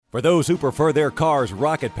For those who prefer their cars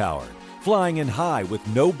rocket-powered, flying in high with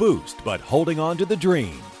no boost but holding on to the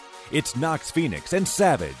dream, it's Knox Phoenix and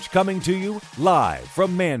Savage coming to you live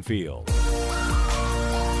from Manfield.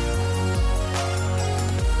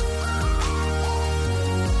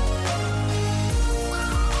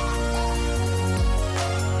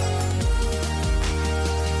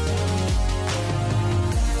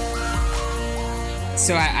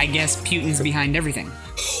 So I guess Putin's behind everything.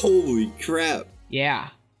 Holy crap. Yeah.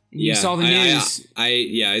 You saw the news.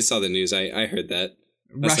 I saw the news. I heard that.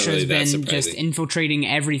 Russia's been just infiltrating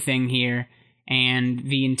everything here, and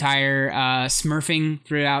the entire smurfing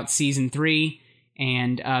throughout Season 3,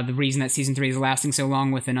 and the reason that Season 3 is lasting so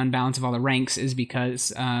long with an unbalance of all the ranks is because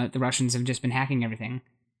the Russians have just been hacking everything.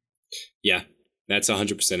 Yeah, that's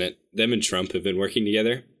 100% it. Them and Trump have been working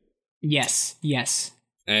together. Yes.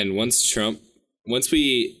 And once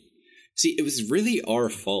we... See, it was really our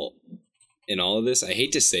fault in all of this. I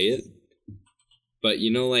hate to say it, but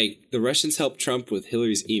the Russians helped Trump with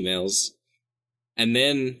Hillary's emails. And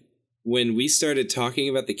then when we started talking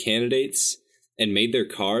about the candidates and made their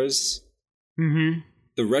cars, the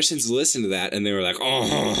Russians listened to that and they were like,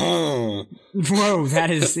 oh. Whoa,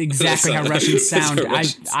 that is exactly how Russians sound.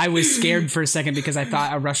 I was scared for a second because I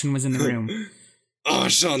thought a Russian was in the room.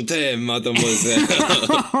 Enchanté, mademoiselle.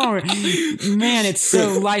 Oh, man, it's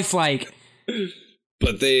so lifelike.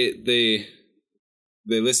 But they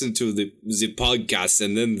listen to the podcast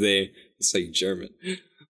and then it's like German.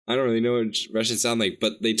 I don't really know what Russians sound like,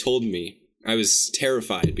 but they told me. I was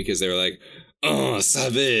terrified because they were like, oh,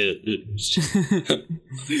 Savage.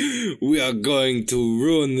 We are going to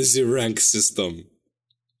ruin the rank system.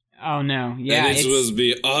 Oh, no. Yeah. And it will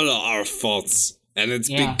be all our faults. And it's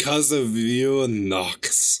because of you,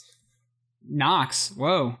 Knox. Knox?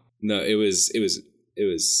 Whoa. No, it was,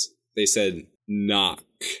 they said knock.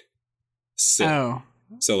 So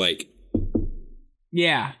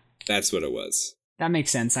yeah. That's what it was. That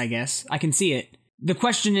makes sense, I guess. I can see it. The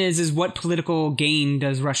question is what political gain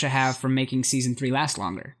does Russia have from making Season 3 last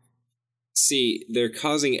longer? See, they're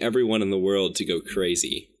causing everyone in the world to go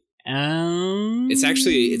crazy. It's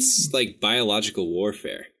like biological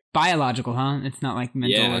warfare. Biological, huh? It's not like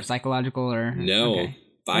mental or psychological or... No, okay.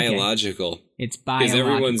 biological. Okay. It's biological.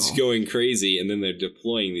 Because everyone's going crazy and then they're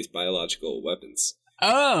deploying these biological weapons.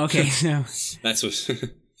 Oh, okay. So that's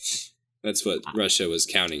what Russia was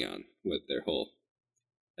counting on with their whole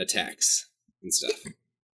attacks and stuff.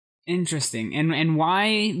 Interesting. And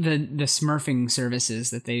why the smurfing services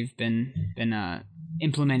that they've been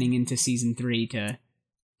implementing into Season 3 to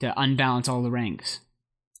unbalance all the ranks?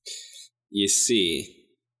 You see,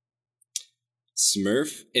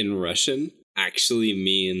 Smurf in Russian actually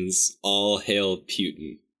means all hail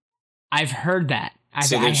Putin. I've heard that.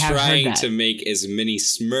 So they're trying to make as many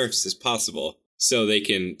Smurfs as possible so they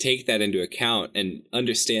can take that into account and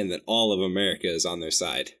understand that all of America is on their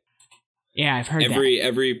side. Yeah, I've heard that.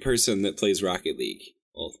 Every person that plays Rocket League,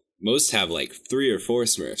 well, most have like 3 or 4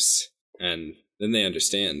 Smurfs, and then they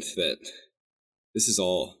understand that this is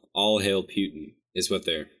all hail Putin is what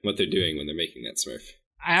they're doing when they're making that Smurf.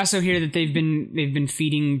 I also hear that they've been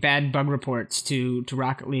feeding bad bug reports to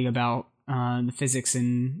Rocket League about the physics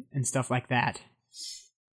and stuff like that.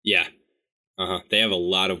 Yeah. They have a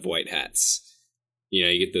lot of white hats. You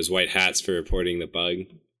get those white hats for reporting the bug.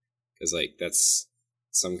 Because, that's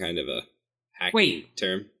some kind of a hacking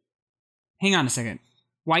term. Hang on a second.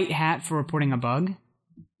 White hat for reporting a bug?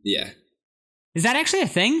 Yeah. Is that actually a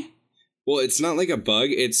thing? Well, it's not like a bug.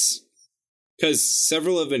 It's... Because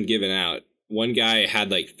several have been given out. One guy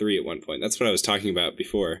had 3 at one point. That's what I was talking about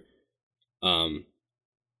before. The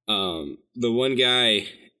one guy,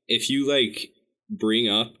 if you, bring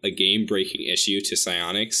up a game-breaking issue to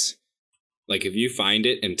Psyonix, if you find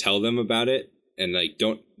it and tell them about it, and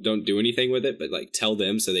don't do anything with it, but tell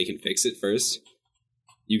them so they can fix it first,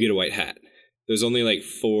 you get a white hat. There's only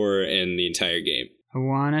 4 in the entire game. I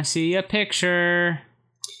wanna see a picture.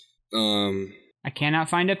 I cannot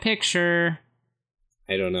find a picture.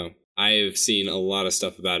 I don't know. I've seen a lot of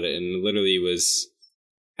stuff about it, and literally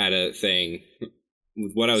had a thing.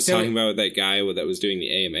 What I was talking about with that guy that was doing the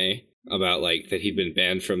AMA, about that he'd been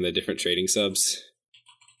banned from the different trading subs.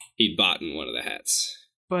 He'd bought in one of the hats.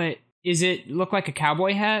 But is it look like a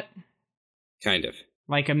cowboy hat? Kind of.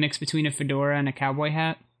 Like a mix between a fedora and a cowboy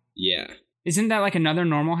hat? Yeah. Isn't that another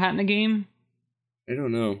normal hat in the game? I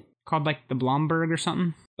don't know. Called the Blomberg or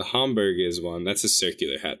something? The Homburg is one. That's a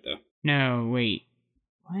circular hat, though. No, wait.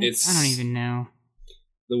 What? I don't even know.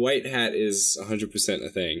 The white hat is 100% a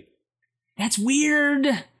thing. That's weird.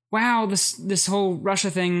 Wow, this whole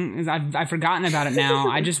Russia thing, I've forgotten about it now.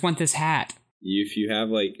 I just want this hat. If you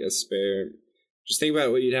have a spare, Just think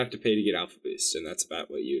about what you'd have to pay to get Alpha Boost, and that's about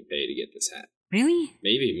what you would pay to get this hat. Really?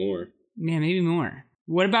 Maybe more. Yeah, maybe more.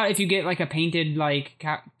 What about if you get like a painted like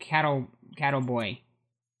cattle boy?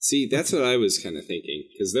 See, that's what I was kind of thinking,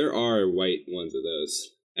 because there are white ones of those,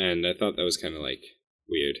 and I thought that was kind of like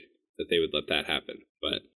weird that they would let that happen.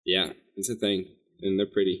 But yeah, it's a thing, and they're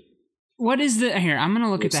pretty. What is the here? I'm gonna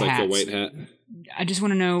look Looks at the like hats. a white hat. I just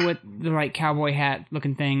want to know what the like cowboy hat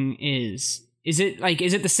looking thing is. Is it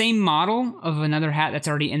the same model of another hat that's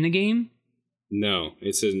already in the game? No,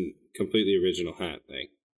 it's a completely original hat thing.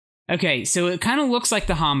 Okay, so it kind of looks like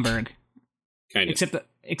the Homburg. Kind of.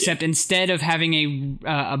 Except instead of having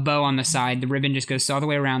a bow on the side, the ribbon just goes all the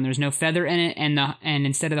way around. There's no feather in it, and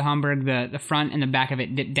instead of the Homburg, the front and the back of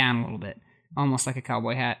it dip down a little bit, almost like a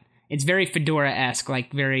cowboy hat. It's very fedora-esque,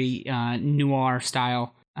 like very noir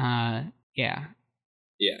style. Yeah.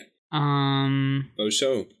 Yeah. Faux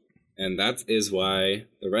show. And that is why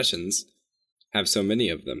the Russians have so many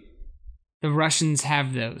of them. The Russians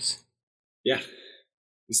have those. Yeah.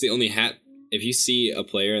 It's the only hat. If you see a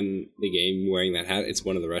player in the game wearing that hat, it's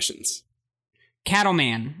one of the Russians.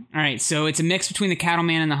 Cattleman. All right, so it's a mix between the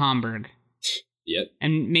Cattleman and the Homburg. Yep.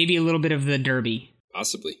 And maybe a little bit of the Derby.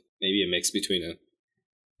 Possibly. Maybe a mix between a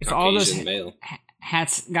if Caucasian all those male.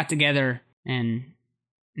 Hats got together and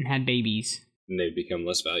had babies. And they'd become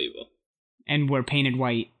less valuable. And were painted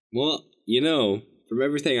white. Well, from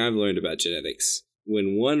everything I've learned about genetics,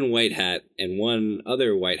 when one white hat and one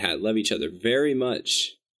other white hat love each other very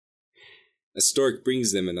much, a stork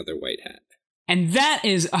brings them another white hat. And that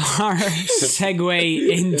is our segue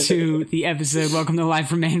into the episode. Welcome to Live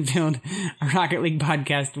from Manfield, a Rocket League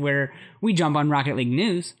podcast where we jump on Rocket League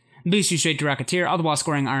news, boost you straight to Rocketeer, all the while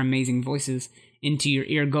scoring our amazing voices into your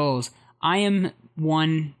ear goals. I am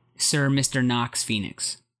one Sir Mr. Knox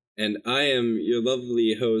Phoenix. And I am your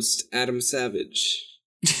lovely host, Adam Savage.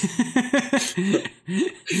 And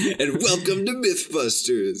welcome to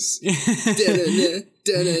Mythbusters. Da-da-da,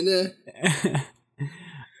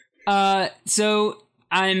 da-da-da. So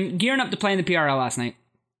I'm gearing up to play in the PRL last night,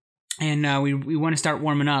 and we want to start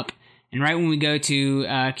warming up. And right when we go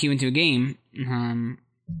to queue into a game,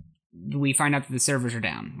 we find out that the servers are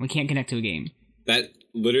down. We can't connect to a game. That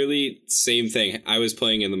literally same thing. I was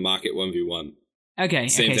playing in the mock at 1v1. Okay.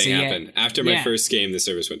 Same thing happened. After my first game, the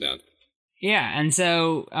service went down. Yeah, and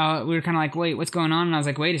so we were kind of like, wait, what's going on? And I was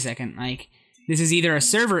like, wait a second. Like, this is either a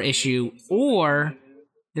server issue or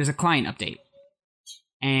there's a client update.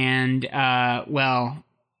 And,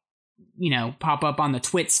 pop up on the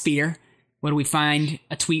twit sphere. What do we find?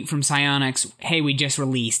 A tweet from Psyonix. Hey, we just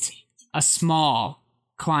released a small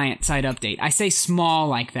client-side update. I say small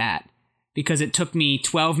like that because it took me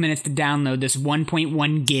 12 minutes to download this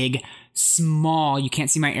 1.1 gig small, you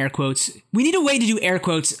can't see my air quotes. We need a way to do air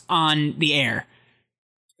quotes on the air.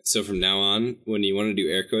 So from now on, when you want to do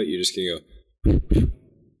air quote, you're just going to go,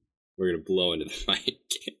 we're going to blow into the mic.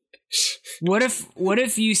 What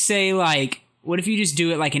if you say what if you just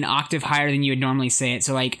do it like an octave higher than you would normally say it?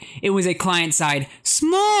 So like it was a client side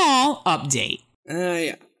small update.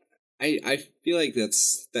 I feel like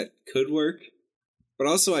that could work. But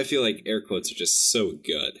also I feel like air quotes are just so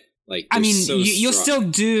good. Like, I mean, so you'll still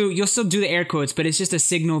do the air quotes, but it's just a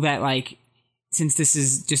signal that like, since this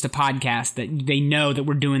is just a podcast, that they know that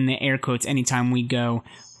we're doing the air quotes anytime we go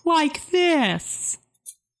like this.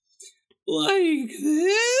 Like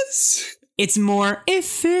this? It's more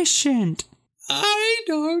efficient. I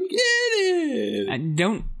don't get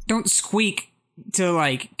it. Don't squeak to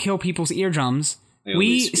like kill people's eardrums.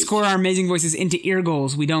 We score our amazing voices into ear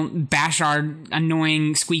goals. We don't bash our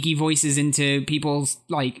annoying squeaky voices into people's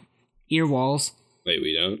like ear walls. Wait,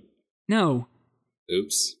 we don't? No.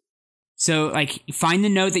 Oops. So like find the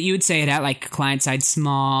note that you would say it at, like client side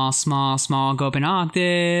small, go up an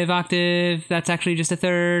octave. That's actually just a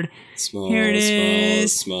third. Small. Here it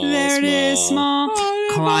is. Small. There it is. Small.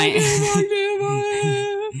 Client.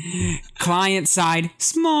 Client side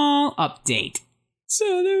small update.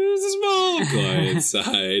 So there was a small client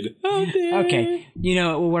side. Okay.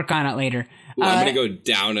 We'll work on it later. I'm going to go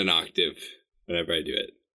down an octave whenever I do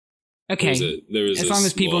it. Okay. There was as long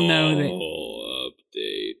as people know that.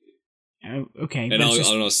 Update. Okay. And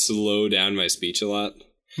I'll slow down my speech a lot.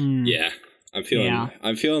 Yeah. I'm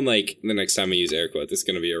feeling like the next time I use air quotes, it's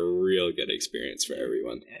going to be a real good experience for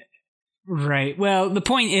everyone. Right. Well, the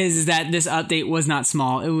point is that this update was not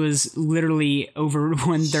small. It was literally over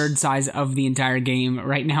 1/3 size of the entire game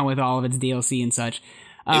right now with all of its DLC and such.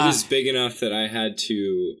 It was big enough that I had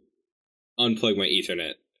to unplug my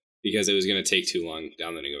Ethernet because it was going to take too long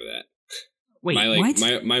downloading over that. Wait, what?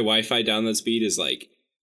 My Wi-Fi download speed is like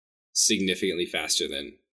significantly faster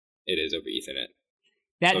than it is over Ethernet.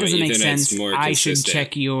 That doesn't make sense. I should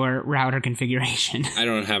check your router configuration. I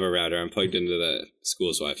don't have a router. I'm plugged into the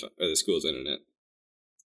school's Wi-Fi or the school's internet.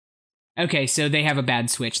 Okay, so they have a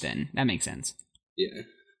bad switch then. That makes sense. Yeah.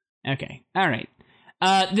 Okay. All right.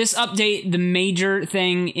 This update, the major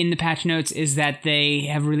thing in the patch notes is that they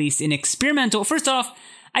have released an experimental. First off,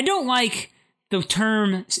 I don't like the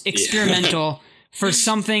term experimental for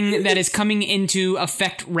something that is coming into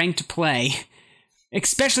affect ranked play,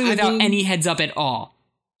 especially without any heads up at all.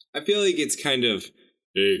 I feel like it's kind of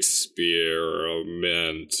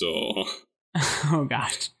experimental. Oh,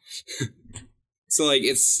 gosh. So, like,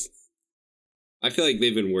 I feel like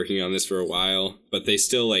they've been working on this for a while, but they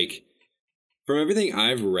still, like, from everything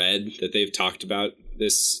I've read that they've talked about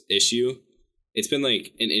this issue, it's been,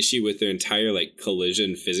 like, an issue with their entire, like,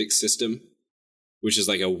 collision physics system, which is,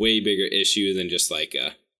 like, a way bigger issue than just, like,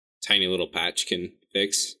 a tiny little patch can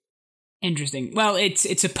fix. Interesting. Well, it's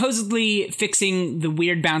supposedly fixing the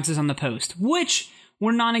weird bounces on the post, which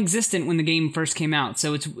were non-existent when the game first came out.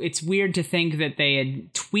 So it's weird to think that they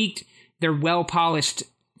had tweaked their well-polished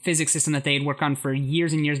physics system that they had worked on for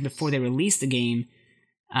years and years before they released the game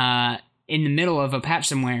in the middle of a patch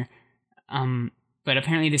somewhere. But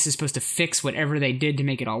apparently this is supposed to fix whatever they did to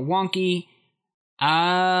make it all wonky.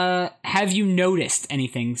 Have you noticed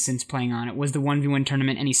anything since playing on it? Was the 1v1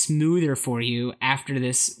 tournament any smoother for you after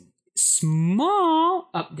this small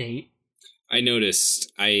update? I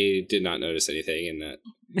did not notice anything in that.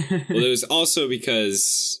 Well, it was also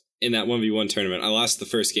because in that 1v1 tournament, I lost the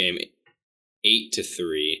first game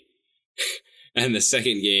 8-3. And the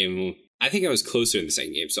second game, I think I was closer in the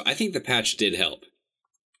second game. So I think the patch did help.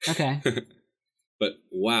 Okay. But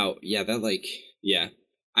wow. Yeah,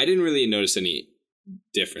 I didn't really notice any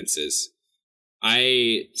differences.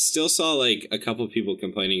 I still saw like a couple people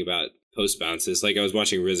complaining about post bounces. Like I was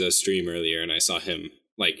watching Rizzo stream earlier and I saw him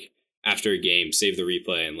like after a game save the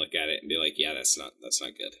replay and look at it and be like, yeah, that's not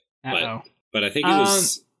good. But I think it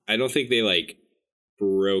was I don't think they like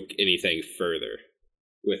broke anything further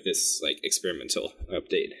with this like experimental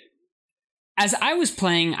update. As I was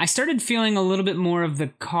playing, I started feeling a little bit more of the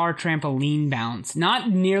car trampoline bounce. Not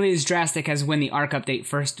nearly as drastic as when the Arc update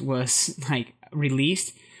first was like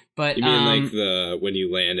released, but you mean like the when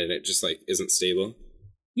you land and it just like isn't stable?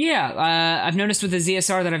 Yeah, I've noticed with the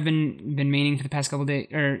ZSR that I've been maining for the past couple days,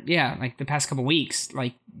 like the past couple weeks.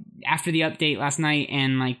 Like after the update last night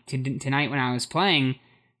and like tonight when I was playing,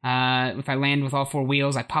 if I land with all four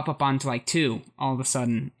wheels, I pop up onto like 2 all of a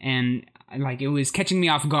sudden, and like it was catching me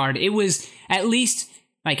off guard. It was at least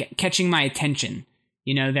like catching my attention,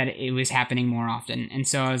 that it was happening more often. And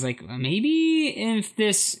so I was like, well, maybe if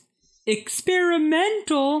this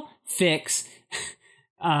experimental fix,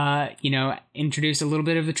 introduce a little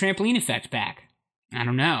bit of the trampoline effect back. I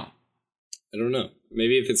don't know.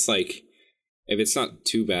 Maybe if it's not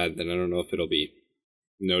too bad, then I don't know if it'll be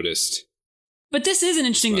noticed. But this is an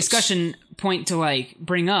interesting discussion point to like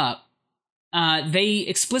bring up. They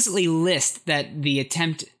explicitly list that the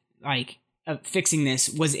attempt of fixing this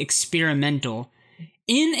was experimental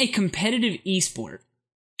in a competitive esport.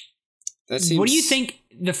 What do you think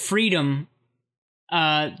the freedom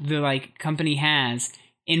the company has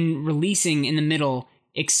in releasing in the middle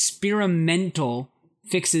experimental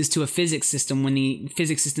fixes to a physics system when the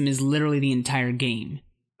physics system is literally the entire game?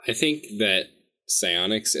 I think that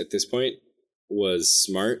Psyonix at this point was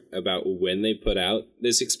smart about when they put out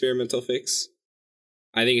this experimental fix.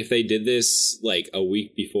 I think if they did this like a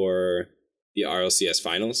week before the RLCS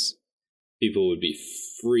finals, people would be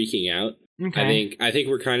freaking out. Okay. I think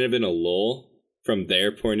we're kind of in a lull from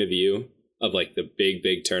their point of view of like the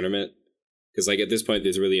big tournament, because like at this point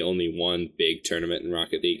there's really only one big tournament in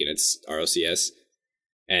Rocket League and it's RLCS,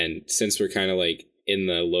 and since we're kind of like in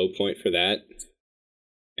the low point for that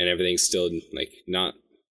and everything's still like not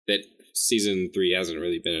that season 3 hasn't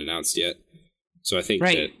really been announced yet, so I think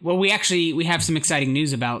right. Well, we have some exciting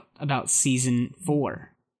news about season 4.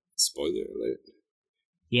 Spoiler alert.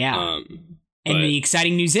 Yeah. And the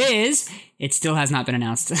exciting news is it still has not been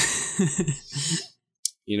announced.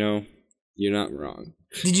 You're not wrong.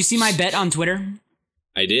 Did you see my bet on Twitter?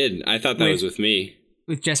 I did. I thought that was with me.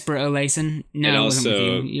 With Jesper Olason? No, it wasn't with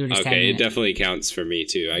you. You were just okay, it definitely counts for me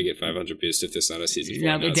too. I get 500 boost if there's not a season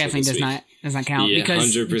 4. No, it definitely does not count. Yeah,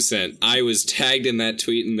 because 100%. I was tagged in that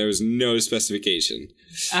tweet and there was no specification.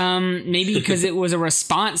 Maybe because it was a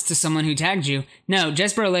response to someone who tagged you. No,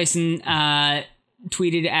 Jesper Olason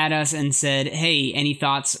tweeted at us and said, "Hey, any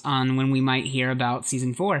thoughts on when we might hear about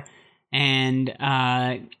season 4?" And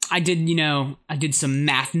I did some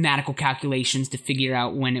mathematical calculations to figure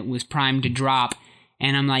out when it was primed to drop.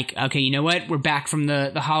 And I'm like, okay, you know what? We're back from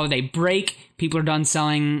the holiday break. People are done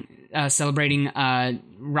celebrating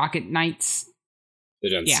Rocket Nights.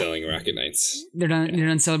 They're done selling Rocket Nights. They're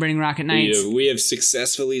done celebrating Rocket Nights. We have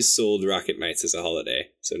successfully sold Rocket Nights as a holiday.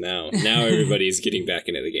 So now everybody's getting back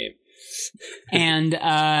into the game. And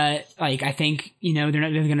I think they're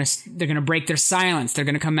gonna break their silence. They're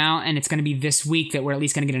gonna come out, and it's gonna be this week that we're at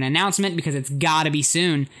least gonna get an announcement, because it's got to be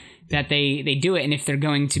soon that they do it. And if they're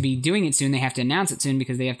going to be doing it soon, they have to announce it soon,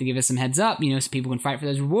 because they have to give us some heads up, so people can fight for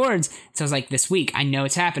those rewards. So I was like, this week, I know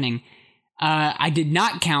it's happening. I did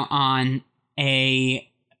not count on an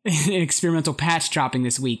experimental patch dropping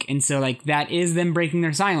this week, and so that is them breaking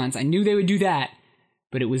their silence. I knew they would do that,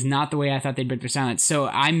 but it was not the way I thought they'd break their silence. So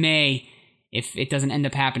I may, if it doesn't end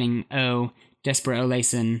up happening, Desperate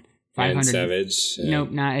Olason 500. Savage. Nope,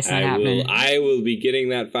 it's not happening. I will be getting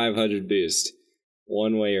that 500 boost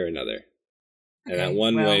one way or another. And that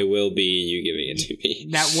one way will be you giving it to me.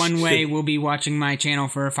 That one way will be watching my channel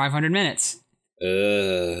for 500 minutes.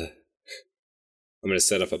 I'm going to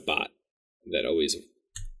set up a bot that always...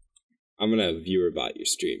 I'm going to viewer bot your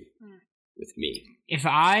stream with me. If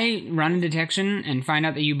I run a detection and find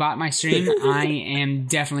out that you bought my stream, I am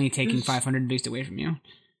definitely taking 500 boost away from you.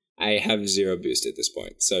 I have 0 boost at this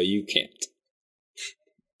point, so you can't.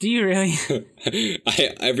 Do you really?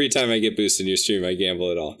 Every time I get boost in your stream, I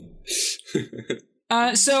gamble it all.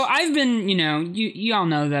 So I've been, you all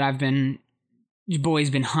know that your boy's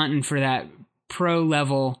been hunting for that pro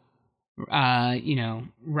level,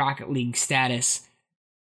 Rocket League status.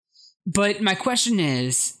 But my question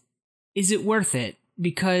is it worth it?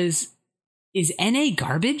 Because is NA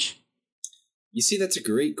garbage? You see, that's a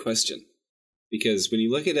great question. Because when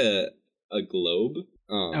you look at a globe...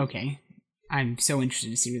 okay. I'm so interested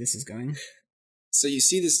to see where this is going. So you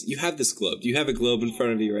see this... You have this globe. Do you have a globe in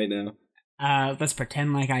front of you right now? Let's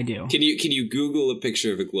pretend like I do. Can you Google a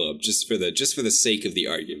picture of a globe just for the sake of the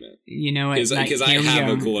argument? You know what? Because I have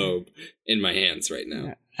a globe in my hands right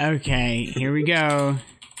now. Okay, here we go.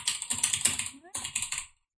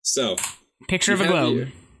 So... Picture of a globe.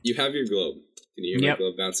 You have your globe. Can you hear my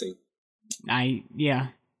globe bouncing? Yeah.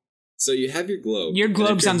 So you have your globe. Your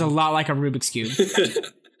globe sounds a lot like a Rubik's Cube.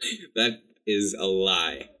 That is a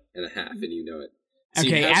lie and a half, and you know it. So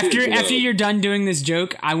okay, after you're done doing this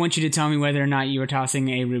joke, I want you to tell me whether or not you were tossing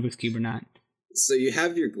a Rubik's Cube or not. So you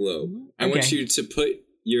have your globe. I want you to put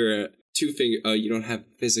your 2 fingers... Oh, you don't have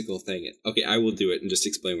a physical thing. Okay, I will do it and just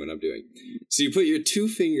explain what I'm doing. So you put your 2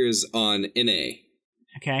 fingers on NA.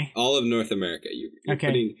 Okay. All of North America. You're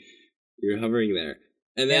hovering there.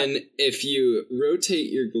 And then if you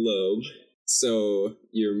rotate your globe, so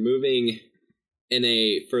you're moving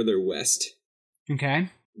NA further west. Okay.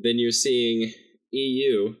 Then you're seeing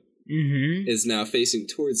EU is now facing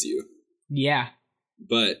towards you. Yeah.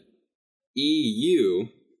 But EU,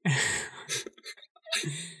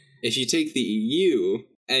 if you take the EU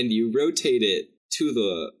and you rotate it to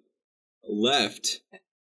the left...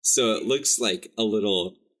 So it looks like a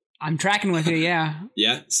little... I'm tracking with you, yeah.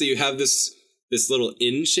 Yeah? So you have this little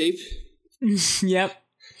in shape? Yep.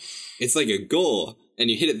 It's like a goal, and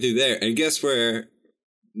you hit it through there. And guess where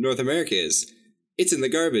North America is? It's in the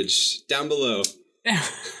garbage, down below. And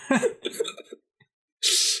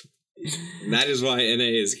that is why NA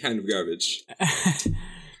is kind of garbage.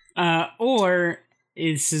 Or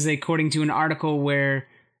this is according to an article where...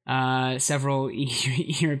 several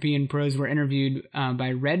European pros were interviewed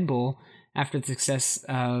by Red Bull after the success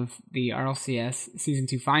of the RLCS Season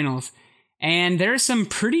 2 finals. And there are some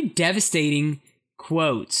pretty devastating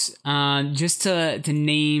quotes. Just to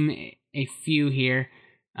name a few here.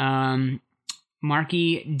 Marky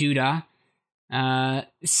Duda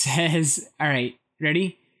says, all right,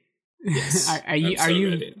 ready? Yes, are you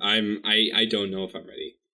ready. I don't know if I'm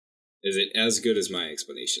ready. Is it as good as my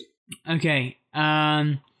explanation? Okay.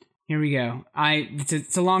 Here we go.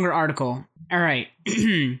 It's a longer article. All right.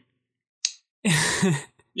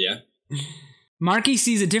 Yeah. Markey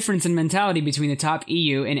sees a difference in mentality between the top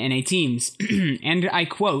EU and NA teams. And I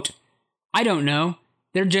quote, "I don't know.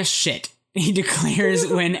 They're just shit," he declares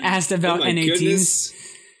when asked about NA teams.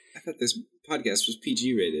 I thought this podcast was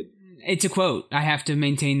PG rated. It's a quote. I have to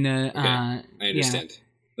maintain the... Okay. I understand. Yeah.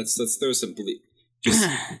 Let's throw some bleep.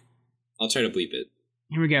 I'll try to bleep it.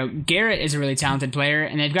 Here we go. Garrett is a really talented player,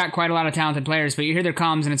 and they've got quite a lot of talented players, but you hear their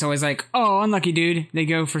comms, and it's always like, oh, unlucky dude. They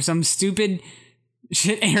go for some stupid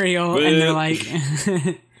shit aerial, and they're like,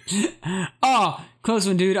 oh, close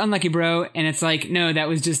one, dude. Unlucky, bro. And it's like, no, that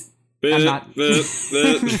was just... I'm not... There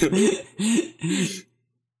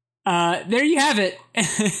you have it.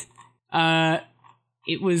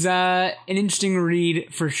 It was an interesting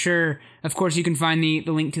read, for sure. Of course, you can find the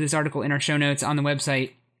link to this article in our show notes on the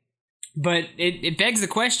website. But it begs the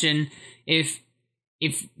question, if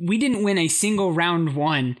if we didn't win a single round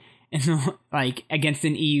one against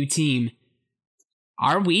an EU team,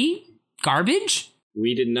 are we garbage?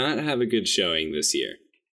 We did not have a good showing this year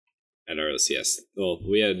at RLCS. Well,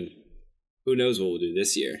 we had, who knows what we'll do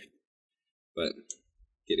this year, but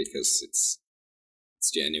get it because it's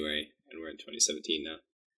January and we're in 2017 now.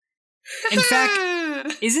 In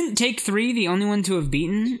fact, isn't Take-3 the only one to have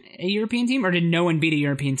beaten a European team, or did no one beat a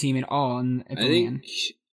European team at all at the LAN?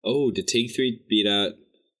 Did Take-3 beat out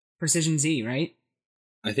Precision Z, right?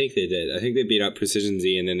 I think they did. I think they beat out Precision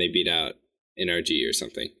Z and then they beat out NRG or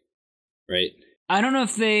something, right? I don't know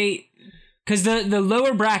if they... Because the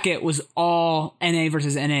lower bracket was all NA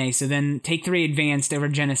versus NA, so then Take-3 advanced over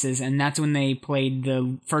Genesis, and that's when they played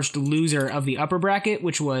the first loser of the upper bracket,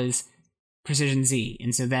 which was Precision Z.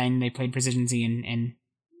 And so then they played Precision Z and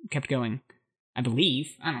kept going. I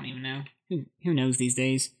believe. I don't even know. Who knows these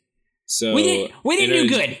days? So we didn't do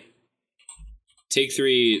good.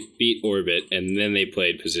 Take-3 beat Orbit, and then they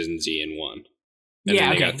played Precision Z and won. And then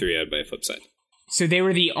they got 3-0'd by Flipside. So they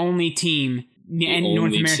were the only team,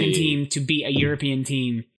 North American team, to beat a European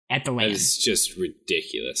team at the LAN. That is just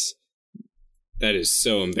ridiculous. That is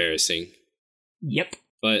so embarrassing. Yep.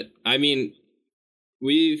 But, I mean,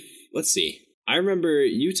 let's see. I remember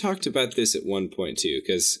you talked about this at one point, too,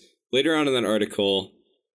 because later on in that article,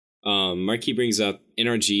 Marquis brings up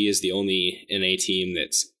NRG is the only NA team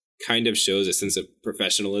that's kind of shows a sense of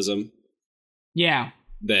professionalism. Yeah.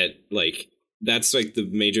 That, that's, the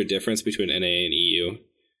major difference between NA and EU.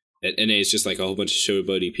 That NA is just, a whole bunch of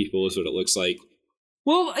showboaty people is what it looks like.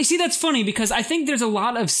 Well, I see that's funny because I think there's a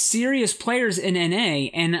lot of serious players in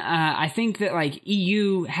NA, and I think that,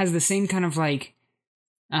 EU has the same kind of, we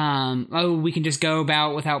can just go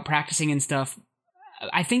about without practicing and stuff.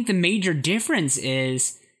 I think the major difference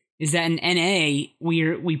is that in NA,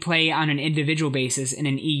 we play on an individual basis, and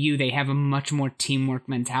in EU, they have a much more teamwork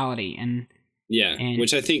mentality. And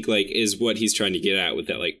which I think, is what he's trying to get at with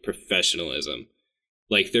that, professionalism.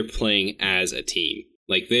 They're playing as a team.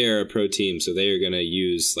 They are a pro team, so they are going to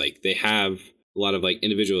use, they have a lot of,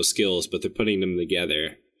 individual skills, but they're putting them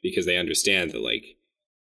together because they understand that,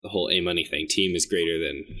 the whole A-Money thing, team is greater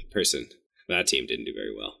than person. That team didn't do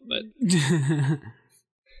very well, but...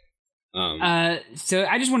 So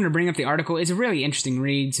I just wanted to bring up the article. It's a really interesting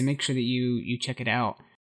read, so make sure that you check it out.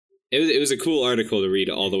 It was a cool article to read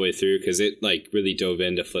all the way through because it really dove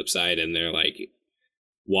into Flipside and their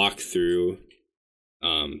walk through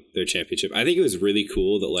their championship. I think it was really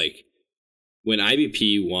cool that when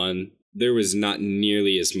IBP won, there was not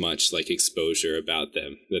nearly as much exposure about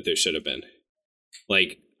them that there should have been.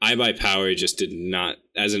 iBuyPower just did not,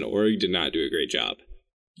 as an org, did not do a great job.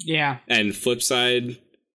 Yeah. And Flipside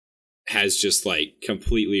has just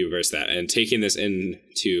completely reversed that and taken this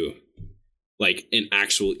into an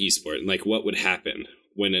actual esport and what would happen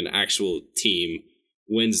when an actual team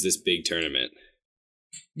wins this big tournament.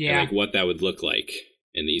 Yeah. And what that would look like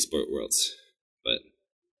in the esport worlds. But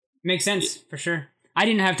makes sense for sure. I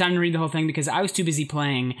didn't have time to read the whole thing because I was too busy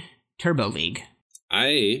playing Turbo League.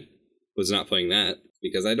 I was not playing that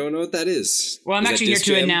because I don't know what that is. Well, I'm actually here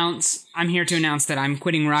to announce. I'm here to announce that I'm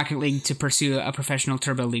quitting Rocket League to pursue a professional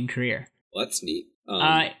Turbo League career. Well, that's neat.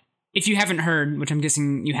 If you haven't heard, which I'm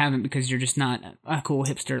guessing you haven't because you're just not a cool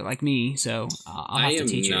hipster like me, so I'll have to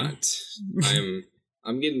teach you.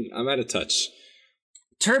 I'm out of touch.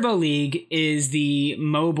 Turbo League is the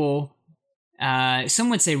mobile, some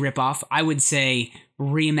would say ripoff, I would say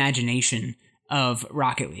reimagination of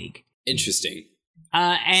Rocket League. Interesting.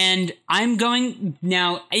 And I'm going,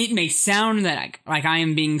 now it may sound that I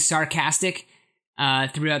am being sarcastic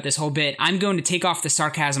throughout this whole bit. I'm going to take off the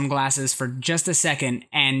sarcasm glasses for just a second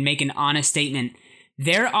and make an honest statement.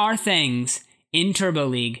 There are things in Turbo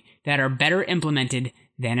League that are better implemented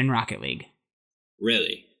than in Rocket League.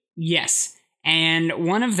 Really? Yes. And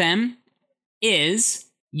one of them is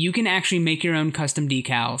you can actually make your own custom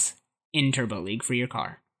decals in Turbo League for your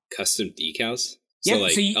car. Custom decals?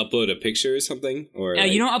 Yep, so upload a picture or something? Or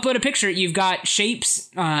you don't upload a picture. You've got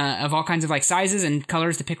shapes of all kinds of sizes and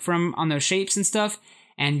colors to pick from on those shapes and stuff.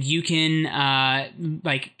 And you can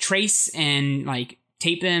trace and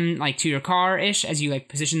tape them to your car-ish as you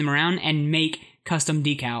position them around and make custom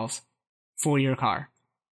decals for your car.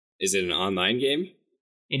 Is it an online game?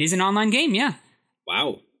 It is an online game, yeah.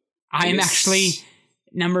 Wow. I am actually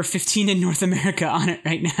number 15 in North America on it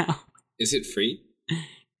right now. Is it free?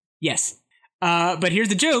 Yes. But here's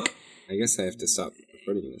the joke. I guess I have to stop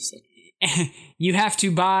recording this then. You have to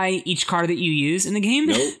buy each car that you use in the game.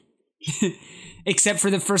 Nope. Except for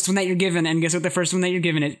the first one that you're given. And guess what the first one that you're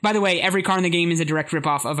given is? By the way, every car in the game is a direct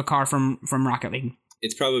ripoff of a car from Rocket League.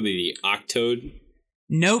 It's probably the Octode.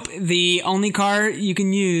 Nope. The only car you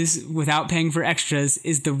can use without paying for extras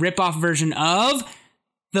is the rip-off version of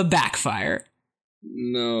the Backfire.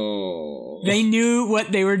 No. They knew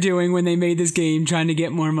what they were doing when they made this game, trying to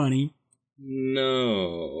get more money.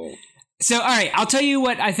 No. So, all right, I'll tell you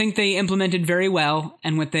what I think they implemented very well,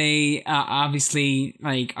 and what they obviously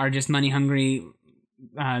are just money-hungry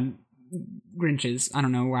Grinches. I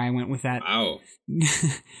don't know why I went with that. Wow.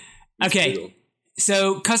 Okay, brutal.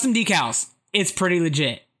 So custom decals. It's pretty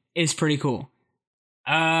legit. It's pretty cool.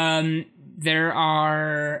 There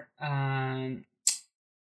are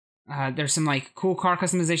there's some cool car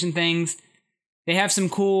customization things. They have some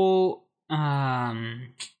cool yeah,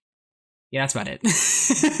 that's about it.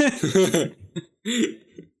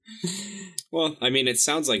 Well, I mean, it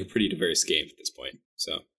sounds like a pretty diverse game at this point,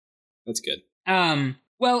 so that's good.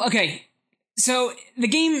 Well, okay. So the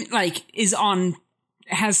game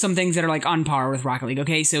has some things that are on par with Rocket League.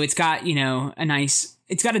 Okay, so it's got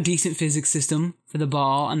it's got a decent physics system for the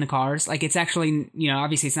ball and the cars. It's actually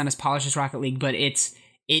obviously it's not as polished as Rocket League, but it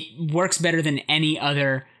works better than any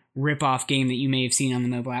other rip-off game that you may have seen on the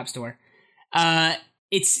mobile app store.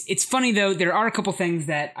 It's funny though. There are a couple things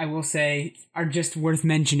that I will say are just worth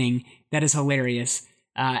mentioning. That is hilarious.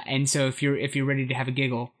 And so if you're ready to have a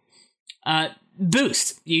giggle,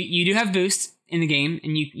 boost. You do have boost in the game,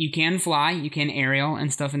 and you can fly, you can aerial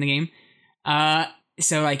and stuff in the game.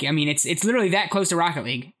 So it's literally that close to Rocket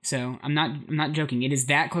League. So I'm not joking. It is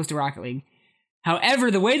that close to Rocket League. However,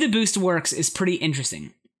 the way the boost works is pretty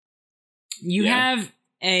interesting. You have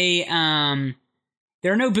a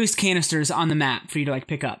there are no boost canisters on the map for you to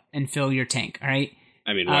pick up and fill your tank, all right?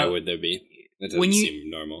 I mean, why would there be? That doesn't seem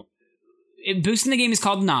normal. Boost in the game is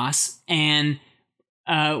called NOS, and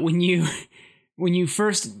when you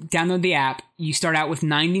first download the app, you start out with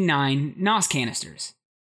 99 NOS canisters.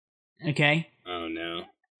 Okay? Oh no.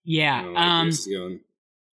 Yeah. I don't know where this is going.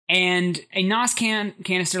 And a NOS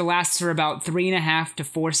canister lasts for about 3.5 to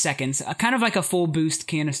 4 seconds, kind of like a full boost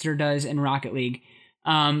canister does in Rocket League.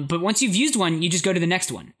 But once you've used one, you just go to the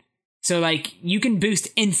next one. So you can boost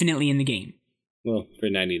infinitely in the game. Well, for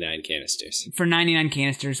 99 canisters. For 99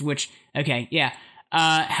 canisters, which, okay, yeah.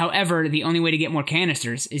 However, the only way to get more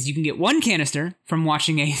canisters is you can get one canister from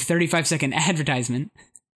watching a 35-second advertisement.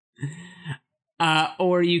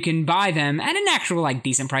 Or you can buy them at an actual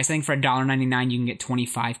decent price. I think for $1.99 you can get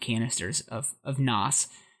 25 canisters of NOS.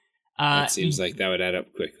 That seems like that would add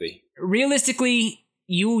up quickly. Realistically,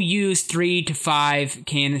 you'll use 3 to 5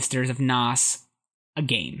 canisters of NOS a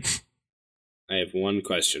game. I have one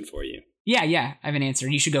question for you. Yeah, I have an answer.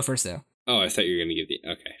 You should go first, though. Oh, I thought you were going to give the...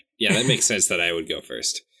 Okay. Yeah, that makes sense that I would go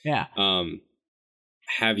first. Yeah.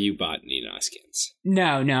 Have you bought any NOS skins?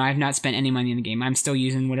 No, I've not spent any money in the game. I'm still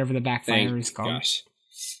using whatever the Backfire is called. Gosh.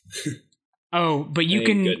 Oh, but you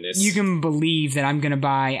can believe that I'm gonna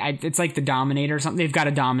buy. It's like the Dominator or something. They've got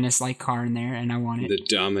a Dominus car in there, and I want it. The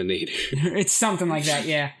Dominator. It's something like that.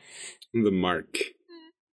 Yeah. The Mark.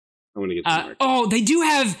 I want to get the Mark. Oh, they do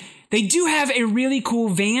have a really cool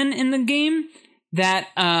van in the game that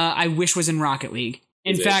I wish was in Rocket League.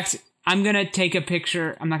 In fact, I'm gonna take a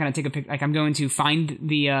picture. I'm not gonna take a picture. I'm going to find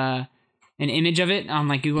the an image of it on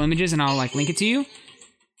Google Images, and I'll link it to you.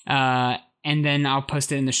 And then I'll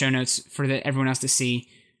post it in the show notes for everyone else to see.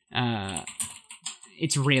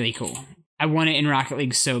 It's really cool. I want it in Rocket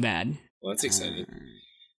League so bad. Well, that's exciting.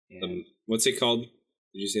 Yeah. What's it called? Did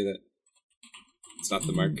you say that? It's not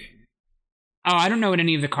the Mark? Oh, I don't know what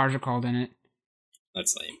any of the cars are called in it.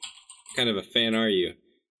 That's lame. What kind of a fan are you?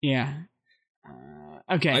 Yeah.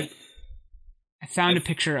 Okay. I found a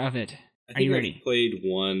picture of it. Are you ready? I've played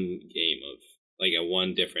one game of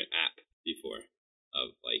one different app before of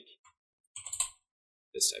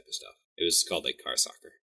this type of stuff. It was called Car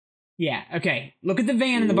Soccer. Yeah, okay. Look at the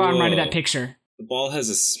van in the bottom right of that picture. The ball has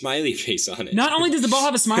a smiley face on it. Not only does the ball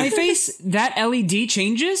have a smiley face, that LED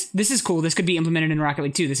changes. This is cool. This could be implemented in Rocket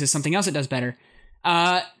League too. This is something else it does better.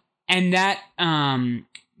 And that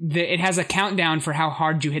it has a countdown for how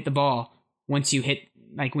hard you hit the ball once you hit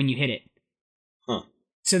when you hit it. Huh.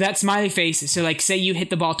 So that smiley face, so say you hit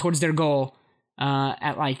the ball towards their goal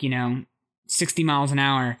at 60 miles an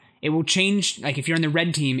hour, it will change, if you're in the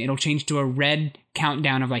red team, it'll change to a red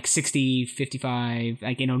countdown of 60, 55,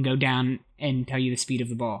 it'll go down and tell you the speed of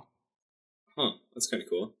the ball. Huh, that's kind of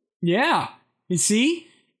cool. Yeah. You see?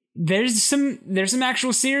 There's some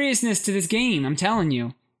actual seriousness to this game, I'm telling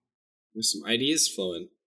you. There's some ideas flowing.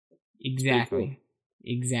 Exactly. Cool.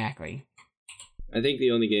 Exactly. I think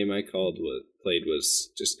the only game I played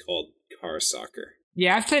was just called Car Soccer.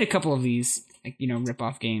 Yeah, I've played a couple of these,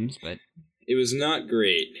 rip-off games, but... It was not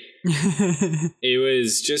great. It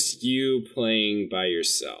was just you playing by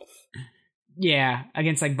yourself. Yeah,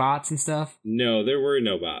 against like bots and stuff. No, there were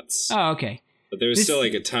no bots. Oh, okay. But there was still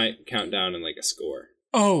like a time countdown and like a score.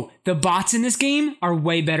 Oh, the bots in this game are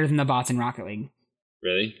way better than the bots in Rocket League.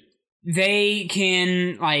 Really? They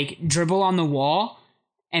can like dribble on the wall,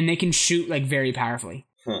 and they can shoot like very powerfully.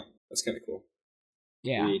 Huh. That's kind of cool.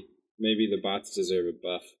 Yeah. Maybe the bots deserve a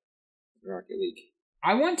buff in Rocket League.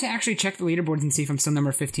 I want to actually check the leaderboards and see if I'm still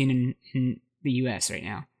number 15 in the US right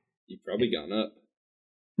now. You've probably gone up.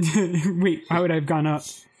 Wait, why would I have gone up?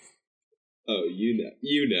 Oh, you know what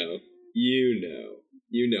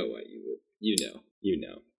you would. You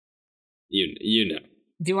know.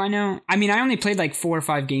 Do I know? I mean, I only played like 4 or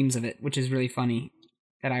 5 games of it, which is really funny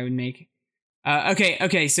that I would make.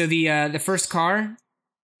 Okay. So the first car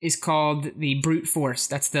is called the Brute Force.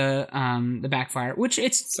 That's the backfire, which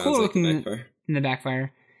it's Sounds cool like looking the in the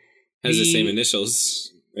backfire. Has the same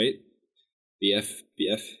initials, right? BF.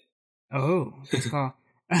 Oh, that's cool.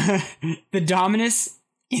 The Dominus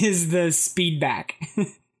is the Speedback.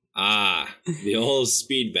 The old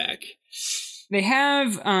Speedback. They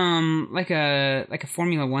have like a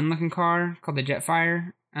Formula 1 looking car called the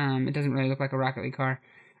Jetfire. It doesn't really look like a Rocket League car.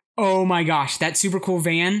 Oh my gosh, that super cool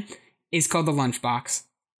van is called the Lunchbox.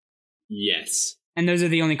 Yes. And those are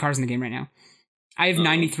the only cars in the game right now. I have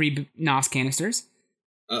 93 NOS canisters.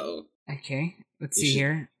 Uh-oh. Okay, let's see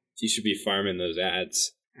here. You should be farming those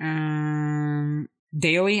ads.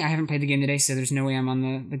 Daily, I haven't played the game today, so there's no way I'm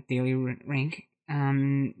on the daily rank.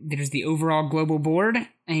 There's the overall global board,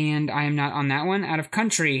 and I am not on that one. Out of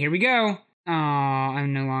country, here we go. Oh,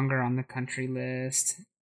 I'm no longer on the country list.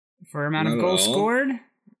 For amount of goals scored?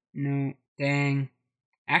 No, dang.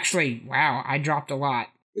 Actually, wow, I dropped a lot.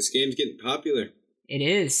 This game's getting popular. It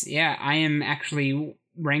is, yeah. I am actually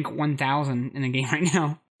rank 1000 in the game right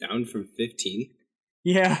now. Down from 15?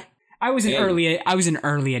 Yeah. I was an early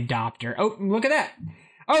adopter. Oh, look at that.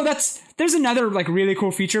 Oh, there's another like really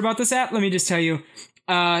cool feature about this app. Let me just tell you.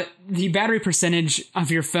 The battery percentage of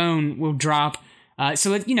your phone will drop. So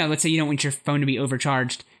let's say you don't want your phone to be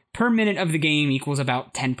overcharged. Per minute of the game equals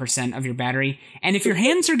about 10% of your battery. And if your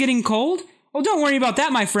hands are getting cold, well, don't worry about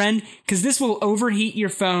that, my friend, because this will overheat your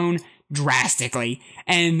phone drastically.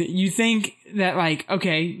 And you think that like,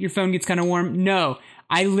 okay, your phone gets kind of warm. No,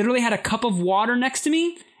 I literally had a cup of water next to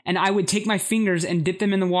me, and I would take my fingers and dip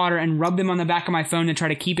them in the water and rub them on the back of my phone to try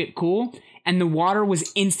to keep it cool. And the water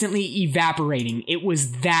was instantly evaporating. It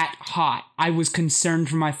was that hot. I was concerned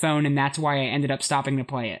for my phone, and that's why I ended up stopping to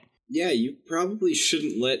play it. Yeah, you probably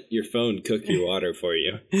shouldn't let your phone cook your water for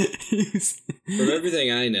you. From everything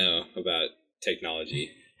I know about technology.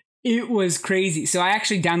 It was crazy. So I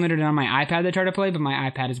actually downloaded it on my iPad to try to play, but my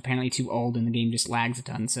iPad is apparently too old and the game just lags a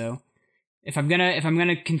ton. So if I'm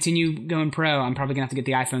gonna continue going pro, I'm probably gonna have to get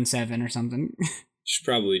the iPhone 7 or something. You should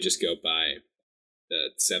probably just go buy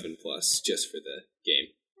the 7 Plus just for the game.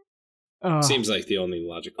 Seems like the only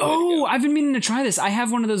logical way to go. I've been meaning to try this. I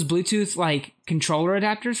have one of those Bluetooth like controller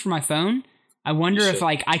adapters for my phone. I wonder if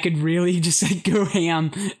like I could really just like go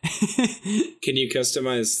ham. Can you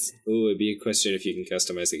customize? Ooh, it'd be a question if you can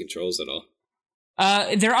customize the controls at all.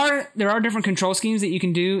 There are different control schemes that you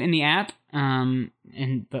can do in the app.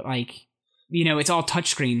 But like, it's all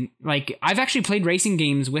touchscreen. Like I've actually played racing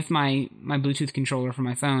games with my Bluetooth controller for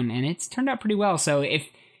my phone, and it's turned out pretty well. So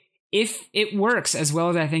if it works as well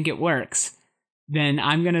as I think it works, then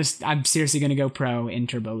I'm seriously gonna go pro in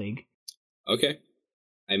Turbo League. Okay.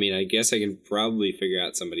 I mean, I guess I can probably figure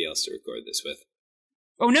out somebody else to record this with.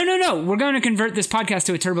 Oh, no. We're going to convert this podcast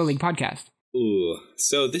to a Turbo League podcast. Ooh.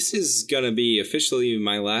 So this is going to be officially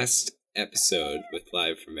my last episode with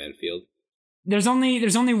Live from Manfield. There's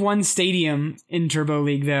only one stadium in Turbo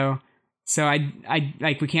League, though. So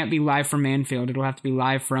we can't be live from Manfield. It'll have to be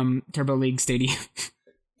live from Turbo League Stadium.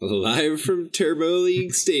 Live from Turbo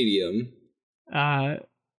League Stadium. But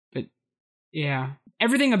yeah.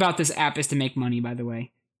 Everything about this app is to make money, by the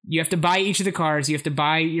way. You have to buy each of the cars. You have to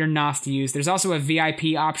buy your NOS to use. There's also a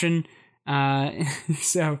VIP option.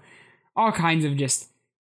 So all kinds of just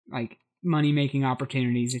like money-making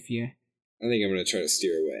opportunities if you... I think I'm going to try to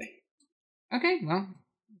steer away. Okay, well...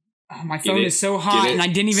 Oh, my phone is so hot and I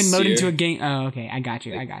didn't even load into a game. Oh, okay. I got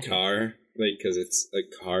you. Car? Like, because it's a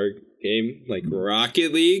car game? Like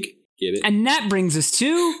Rocket League? Get it? And that brings us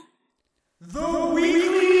to... The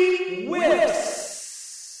Weekly Whiffs!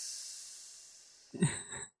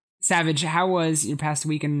 Savage, how was your past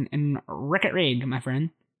week in Rocket League, my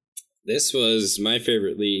friend? This was my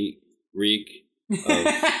favorite week of...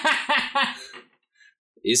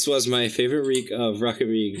 This was my favorite week of Rocket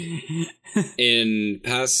League in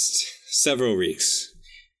past several weeks.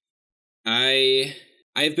 I've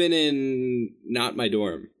been in not my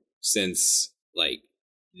dorm since like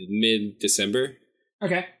mid-December.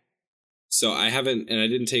 Okay. So I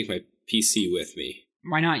didn't take my PC with me.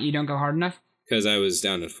 Why not? You don't go hard enough? Because I was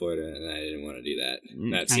down in Florida and I didn't want to do that.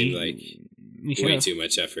 That seemed like way too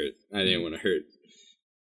much effort. I didn't want to hurt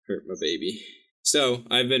my baby. So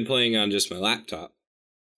I've been playing on just my laptop.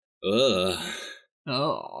 Ugh.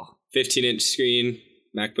 Oh. 15-inch screen,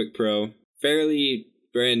 MacBook Pro, fairly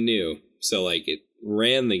brand new. So like it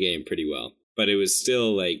ran the game pretty well, but it was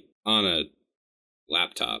still like on a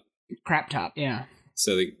laptop. Crap top, yeah.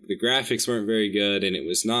 So the graphics weren't very good, and it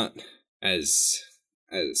was not as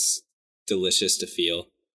delicious to feel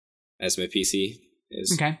as my PC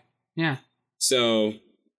is. Okay, yeah. So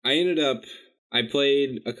I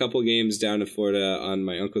played a couple games down in Florida on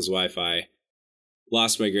my uncle's Wi-Fi,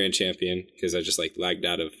 lost my Grand Champion because I just like lagged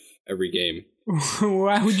out of every game.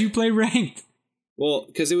 Why would you play ranked? Well,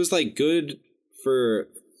 because it was like good for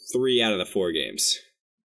 3 out of the 4 games.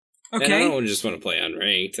 Okay. And I don't just want to play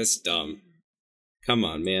unranked. That's dumb. Come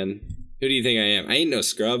on, man. Who do you think I am? I ain't no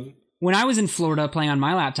scrub. When I was in Florida playing on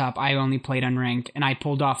my laptop, I only played unranked, and I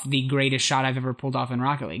pulled off the greatest shot I've ever pulled off in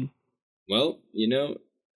Rocket League. Well, you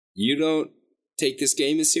don't take this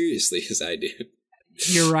game as seriously as I do.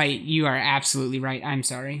 You're right. You are absolutely right. I'm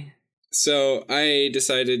sorry. So I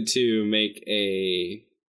decided to make I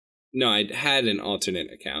had an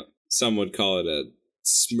alternate account. Some would call it a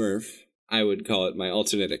Smurf. I would call it my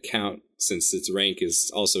alternate account since its rank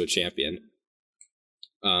is also a champion.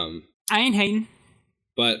 I ain't hating.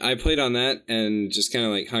 But I played on that and just kind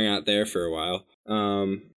of like hung out there for a while.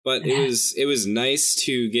 But it was nice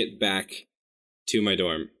to get back to my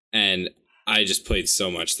dorm, and I just played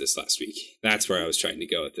so much this last week. That's where I was trying to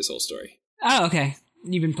go with this whole story. Oh, okay.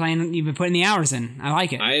 You've been putting the hours in. I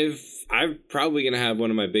like it. I'm probably gonna have one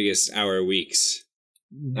of my biggest hour weeks.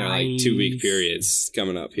 Nice. 2-week periods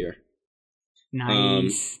coming up here.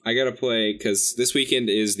 Nice. I gotta play because this weekend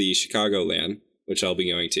is the Chicago LAN, which I'll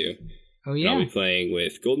be going to. Oh yeah. And I'll be playing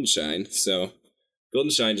with Goldenshine. So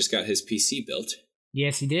Goldenshine just got his PC built.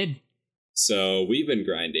 Yes, he did. So we've been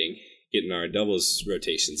grinding, getting our doubles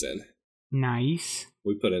rotations in. Nice.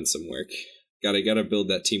 We put in some work. Gotta build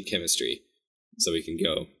that team chemistry so we can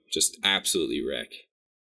go just absolutely wreck.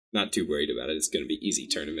 Not too worried about it. It's gonna be easy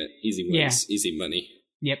tournament, easy wins, easy money.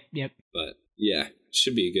 Yep. But yeah,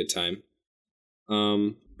 should be a good time.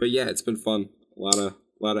 But yeah, it's been fun. A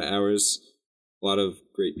lot of hours, a lot of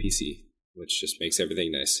great PC, which just makes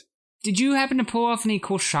everything nice. Did you happen to pull off any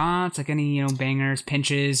cool shots, like any bangers,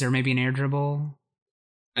 pinches, or maybe an air dribble?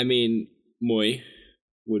 I mean, Moi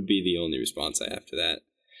would be the only response I have to that.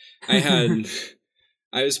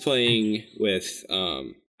 I was playing with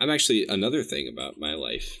I'm actually another thing about my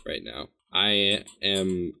life right now. I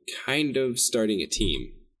am kind of starting a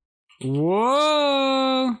team.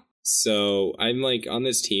 Whoa! So I'm like on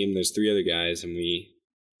this team. There's 3 other guys, and we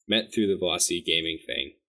met through the Velocity Gaming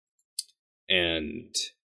thing, and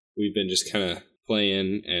we've been just kind of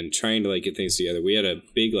playing and trying to like get things together. We had a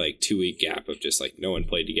big like 2-week gap of just like no one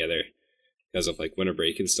played together because of like winter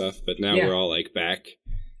break and stuff. But now we're all like back,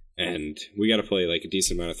 and we got to play like a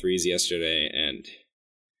decent amount of 3s yesterday. And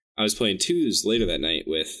I was playing 2s later that night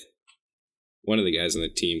with one of the guys on the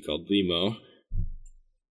team called Limo.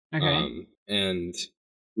 Okay. And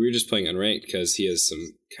we were just playing unranked because he has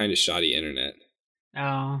some kind of shoddy internet.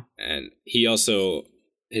 Oh. And he also,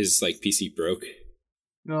 his like PC broke.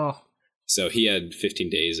 Oh. So he had 15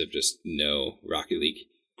 days of just no Rocket League.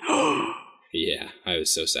 Yeah, I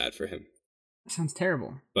was so sad for him. That sounds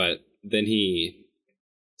terrible. But then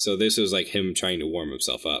so this was like him trying to warm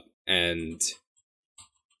himself up. And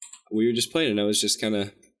we were just playing, and I was just kind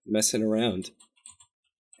of messing around.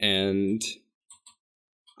 And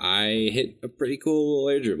I hit a pretty cool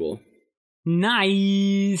air dribble.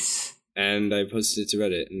 Nice! And I posted it to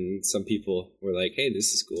Reddit, and some people were like, hey,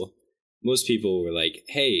 this is cool. Most people were like,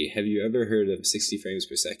 hey, have you ever heard of 60 frames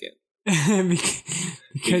per second?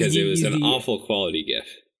 because it was an awful quality GIF.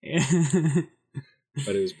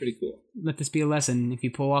 But it was pretty cool. Let this be a lesson. If you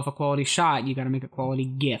pull off a quality shot, you got to make a quality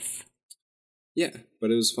GIF. Yeah,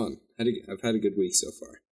 but it was fun. I've had a good week so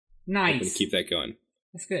far. Nice. I'm going to keep that going.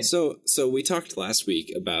 That's good. So we talked last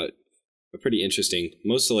week about a pretty interesting,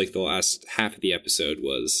 most of like the last half of the episode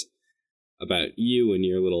was about you and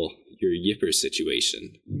your yipper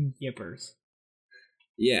situation. Yippers.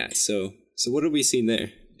 Yeah, so what have we seen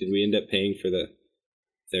there? Did we end up paying for the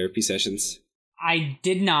therapy sessions? I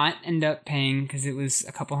did not end up paying because it was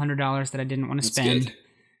a couple $100 that I didn't want to spend. Good.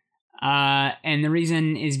 And the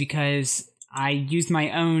reason is because I used my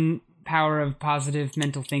own power of positive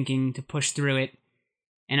mental thinking to push through it.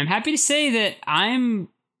 And I'm happy to say that I'm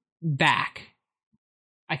back.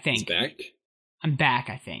 I think. It's back? I'm back,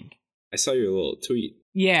 I think. I saw your little tweet.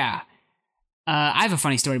 Yeah. I have a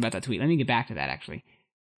funny story about that tweet. Let me get back to that, actually.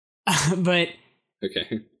 But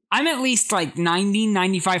Okay. I'm at least like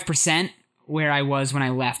 95% where I was when I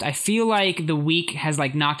left. I feel like the week has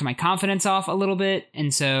like knocked my confidence off a little bit.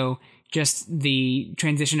 And so just the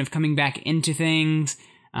transition of coming back into things,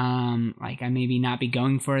 like I maybe not be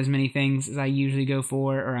going for as many things as I usually go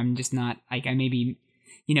for, or I'm just not, like I maybe,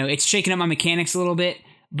 it's shaking up my mechanics a little bit.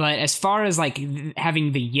 But as far as like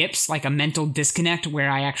having the yips, like a mental disconnect where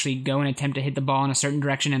I actually go and attempt to hit the ball in a certain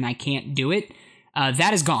direction and I can't do it,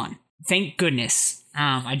 that is gone. Thank goodness.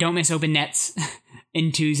 I don't miss open nets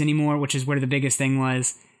in twos anymore, which is where the biggest thing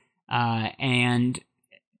was. And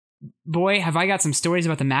boy, have I got some stories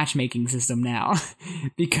about the matchmaking system now.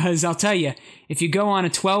 Because I'll tell you, if you go on a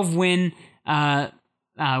 12-win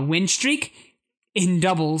win streak in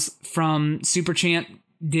doubles from Super Champ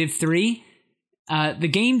Div 3, the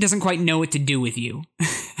game doesn't quite know what to do with you.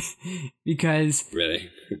 Because... Really?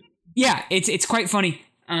 Yeah, it's quite funny.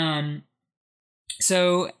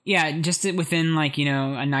 So, yeah, just within, like,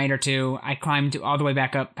 a night or two, I climbed all the way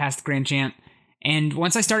back up past the Grand Champ. And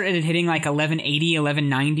once I started hitting, like, 1180,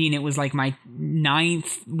 1190, and it was, like, my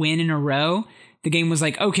 9th win in a row, the game was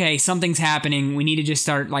like, okay, something's happening. We need to just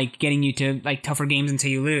start, like, getting you to, like, tougher games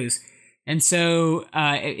until you lose. And so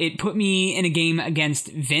it put me in a game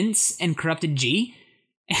against Vince and Corrupted G,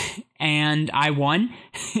 and I won.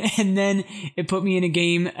 And then it put me in a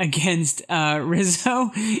game against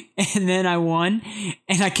Rizzo, and then I won.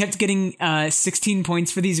 And I kept getting 16 points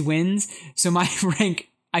for these wins. So my rank,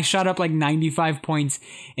 I shot up like 95 points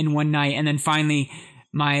in one night. And then finally,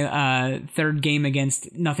 my third game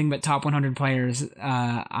against nothing but top 100 players,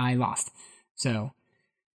 I lost. So...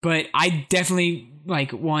 But I definitely,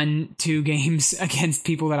 like, won 2 games against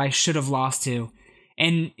people that I should have lost to.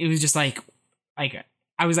 And it was just like, I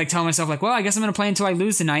was, like, telling myself, like, well, I guess I'm going to play until I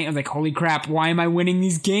lose tonight. I was like, holy crap, why am I winning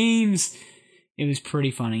these games? It was pretty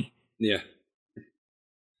funny. Yeah.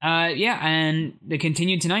 Yeah, and they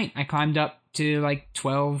continued tonight. I climbed up to, like,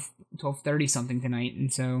 12:30 something tonight.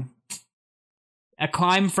 And so a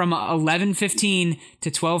climb from 11:15 to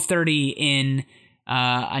 12:30 in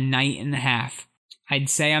a night and a half. I'd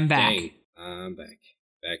say I'm back. Dang, I'm back.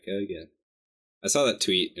 Back again. I saw that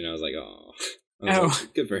tweet and I was like, oh.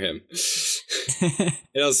 Like, good for him.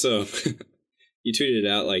 And also, you tweeted it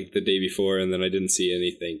out like the day before and then I didn't see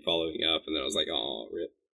anything following up and then I was like, oh,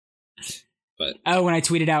 rip. But when I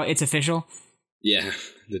tweeted out, it's official? Yeah.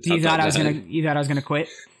 You thought I was gonna quit?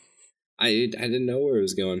 I didn't know where it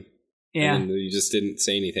was going. Yeah. And you just didn't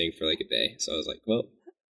say anything for like a day. So I was like, well,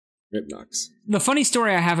 rip Knox. The funny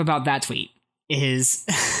story I have about that tweet is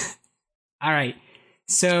all right,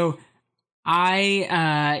 so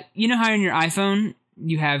I you know how on your iPhone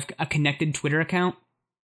you have a connected Twitter account?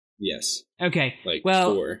 Yes. Okay. Like,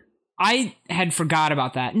 well, 4. I had forgot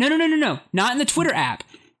about that. No, not in the Twitter app.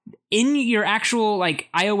 In your actual like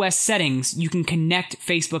iOS settings, you can connect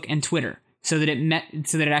Facebook and Twitter so that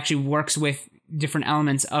it actually works with different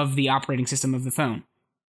elements of the operating system of the phone.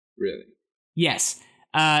 Really? Yes.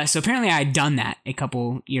 So apparently I had done that a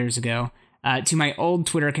couple years ago. To my old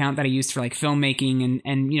Twitter account that I used for like filmmaking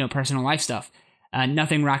and personal life stuff.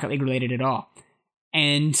 Nothing Rocket League related at all.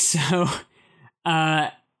 And so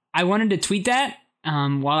I wanted to tweet that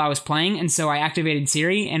while I was playing. And so I activated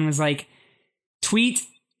Siri and was like, tweet,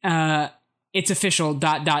 it's official, ... And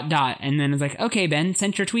then I was like, okay, Ben,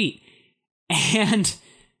 send your tweet. And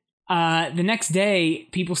the next day,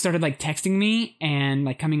 people started like texting me and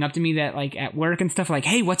like coming up to me that like at work and stuff like,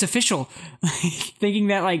 hey, what's official? Thinking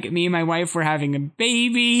that like me and my wife were having a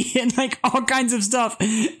baby and like all kinds of stuff.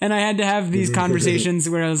 And I had to have these conversations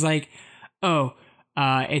where I was like, oh,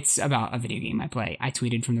 it's about a video game I play. I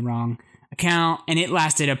tweeted from the wrong account and it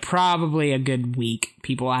lasted probably a good week.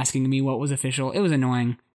 People asking me what was official. It was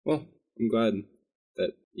annoying. Well, I'm glad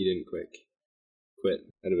that you didn't quit. That'd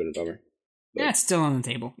have been a bummer. Yeah, it's still on the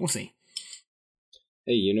table. We'll see.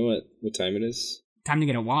 Hey, you know what time it is? Time to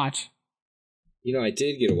get a watch. I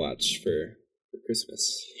did get a watch for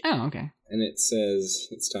Christmas. Oh, okay. And it says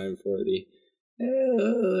it's time for the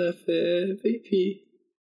LFMVP.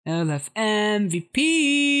 LFMVP.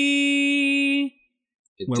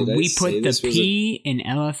 Where we put the P in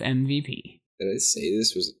LFMVP. Did I say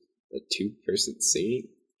this was a 2-person singing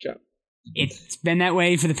job? It's been that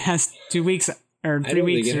way for the past 2 weeks. Or 3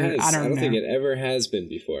 weeks, I don't know. think it ever has been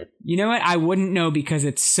before. You know what? I wouldn't know because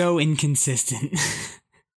it's so inconsistent.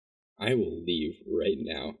 I will leave right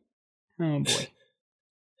now. Oh, boy.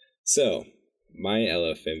 So, my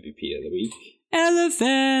LF MVP of the week. LF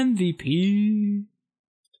MVP.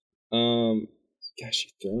 Gosh,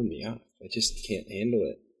 you're throwing me off. I just can't handle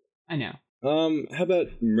it. I know. How about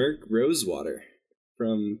Merc Rosewater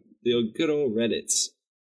from the good old Reddits?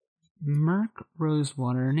 Merc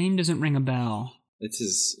Rosewater. Name doesn't ring a bell. It's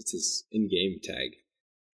his in-game tag,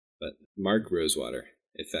 but Mark Rosewater,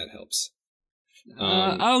 if that helps.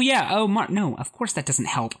 Mark. No, of course that doesn't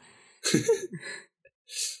help.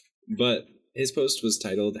 But his post was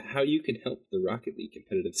titled "How You Can Help the Rocket League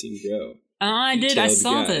Competitive Scene Grow." I did. I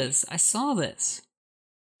saw this.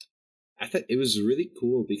 I thought it was really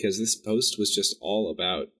cool because this post was just all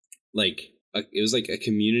about it was like a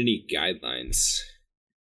community guidelines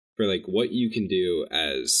for like what you can do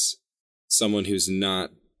as someone who's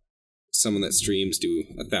not someone that streams to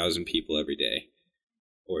 1,000 people every day,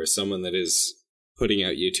 or someone that is putting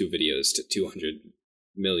out YouTube videos to 200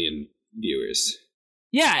 million viewers.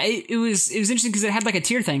 Yeah, it was interesting because it had like a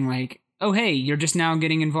tier thing, like, oh hey, you're just now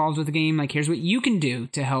getting involved with the game, like here's what you can do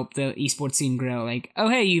to help the esports scene grow. Like, oh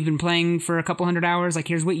hey, you've been playing for a couple hundred hours, like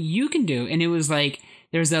here's what you can do. And it was like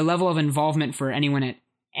there's a level of involvement for anyone at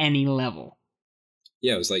any level.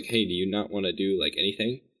 Yeah, it was like, hey, do you not want to do like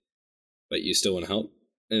anything, but you still want to help?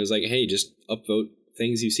 And it was like, hey, just upvote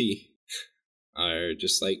things you see, or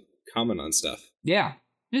just like comment on stuff. Yeah,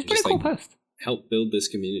 it was a pretty cool post. Help build this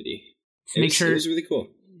community. It was really cool.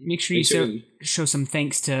 Make sure you show some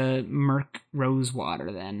thanks to Merc Rosewater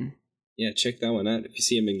then. Yeah, check that one out. If you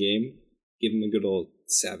see him in game, give him a good old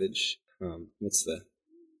savage. What's the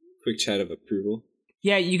quick chat of approval?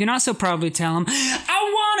 Yeah, you can also probably tell him, I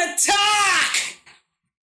want to talk!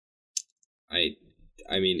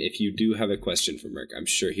 I mean, if you do have a question for Merc, I'm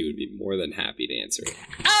sure he would be more than happy to answer it.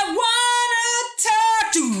 I want to talk!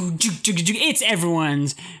 It's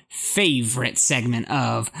everyone's favorite segment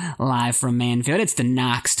of Live from Manfield. It's the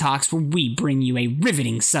Knox Talks, where we bring you a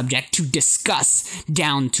riveting subject to discuss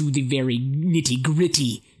down to the very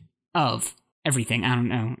nitty-gritty of everything. I don't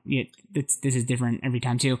know. This is different every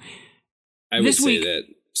time, too. I would say that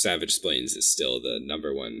Savage Splains is still the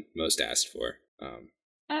number one most asked for.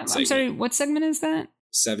 I'm sorry, what segment is that?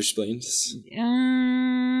 Savage Splains.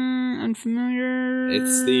 Unfamiliar.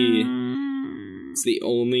 It's the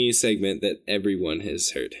only segment that everyone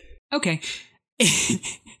has heard. Okay.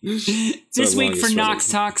 This week for Knox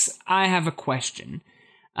Talks, I have a question.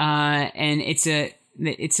 And so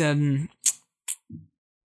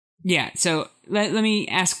let me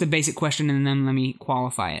ask the basic question and then let me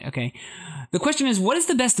qualify it, okay? The question is, what is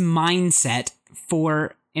the best mindset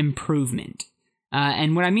for improvement?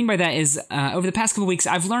 And what I mean by that is, over the past couple weeks,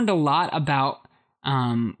 I've learned a lot about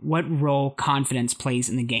what role confidence plays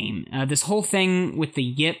in the game. This whole thing with the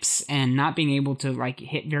yips and not being able to like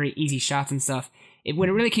hit very easy shots and stuff, what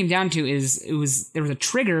it really came down to is there was a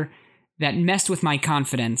trigger that messed with my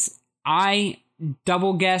confidence. I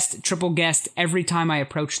double guessed, triple guessed every time I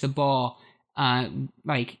approached the ball,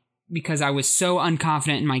 because I was so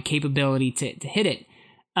unconfident in my capability to hit it.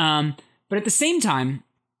 But at the same time,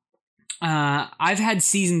 I've had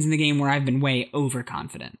seasons in the game where I've been way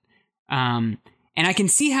overconfident. And I can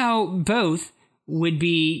see how both would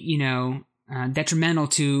be, detrimental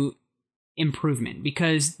to improvement,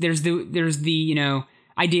 because there's the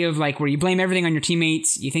idea of like where you blame everything on your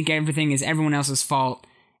teammates, you think everything is everyone else's fault,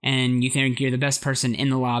 and you think you're the best person in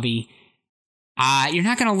the lobby. You're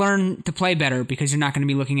not going to learn to play better because you're not going to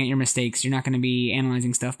be looking at your mistakes. You're not going to be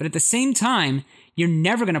analyzing stuff. But at the same time, you're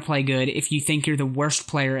never going to play good if you think you're the worst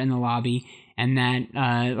player in the lobby and that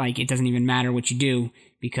it doesn't even matter what you do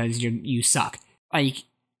because you suck.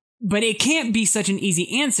 But it can't be such an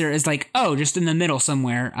easy answer as like, oh, just in the middle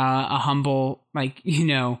somewhere, a humble,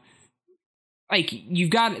 there's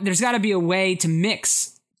got to be a way to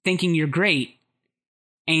mix thinking you're great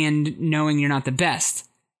and knowing you're not the best.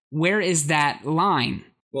 Where is that line?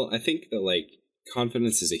 Well, I think that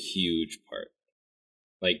confidence is a huge part.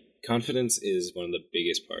 Confidence is one of the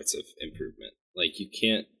biggest parts of improvement. You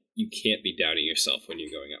can't be doubting yourself when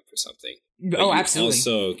you're going up for something. Oh, absolutely.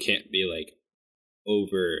 You also can't be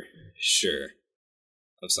over sure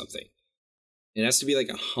of something. It has to be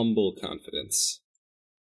a humble confidence,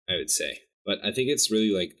 I would say. But I think it's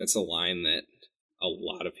really that's a line that a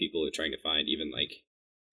lot of people are trying to find, even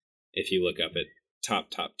if you look up at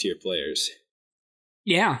top tier players.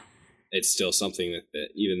 Yeah. It's still something that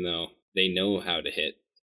even though they know how to hit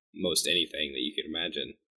most anything that you could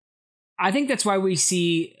imagine. I think that's why we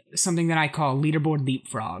see something that I call leaderboard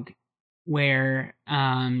leapfrog, where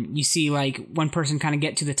you see one person kind of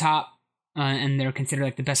get to the top and they're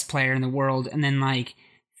considered the best player in the world, and then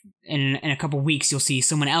in a couple weeks you'll see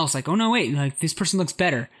someone else oh no wait, this person looks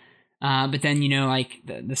better, but then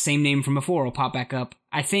the same name from before will pop back up.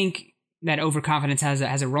 I think that overconfidence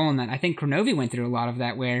has a role in that. I think Kronovi went through a lot of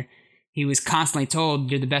that, where he was constantly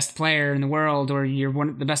told, you're the best player in the world, or you're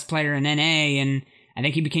the best player in NA, and I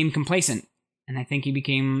think he became complacent, and I think he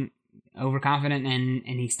became overconfident,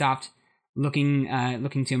 and he stopped looking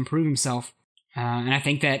to improve himself. And I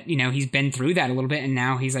think that, he's been through that a little bit, and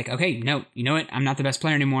now he's like, okay, no, you know what? I'm not the best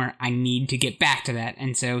player anymore. I need to get back to that.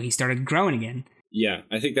 And so he started growing again. Yeah,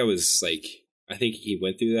 I think that was I think he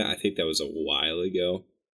went through that. I think that was a while ago.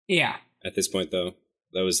 Yeah. At this point, though,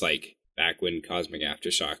 that was back when Cosmic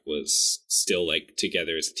Aftershock was still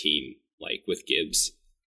together as a team, with Gibbs.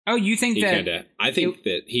 Oh, you think that? I think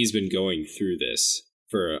that he's been going through this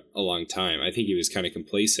for a long time. I think he was kind of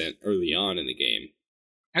complacent early on in the game.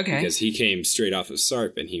 Okay. Because he came straight off of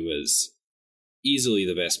SARP and he was easily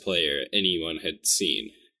the best player anyone had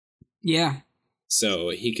seen. Yeah. So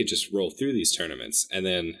he could just roll through these tournaments. And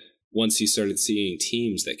then once he started seeing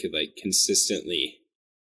teams that could consistently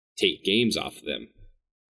take games off of them,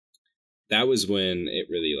 that was when it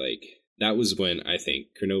really that was when I think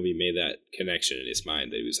Kronovi made that connection in his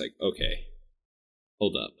mind that he was like, okay,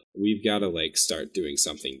 hold up. We've got to start doing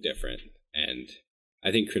something different. And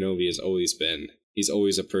I think Kronovi has always been, he's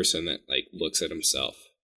always a person that looks at himself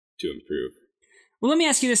to improve. Well, let me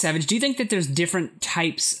ask you this, Savage. Do you think that there's different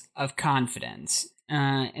types of confidence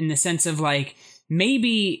in the sense of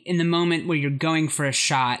maybe in the moment where you're going for a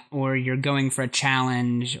shot or you're going for a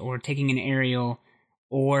challenge or taking an aerial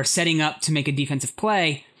or setting up to make a defensive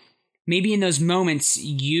play, maybe in those moments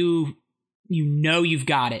you've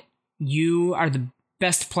got it. You are the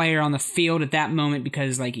best player on the field at that moment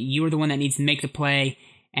because you're the one that needs to make the play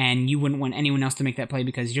and you wouldn't want anyone else to make that play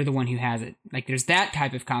because you're the one who has it. There's that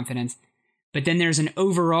type of confidence. But then there's an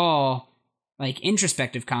overall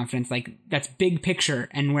introspective confidence, that's big picture,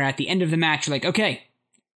 and where at the end of the match you're okay,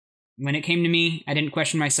 when it came to me, I didn't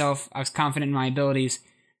question myself. I was confident in my abilities.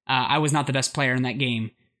 I was not the best player in that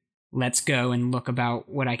game. Let's go and look about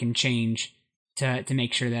what I can change to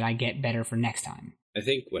make sure that I get better for next time. I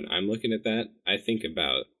think when I'm looking at that, I think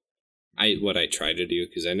about what I try to do,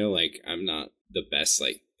 because I know I'm not the best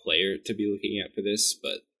player to be looking at for this,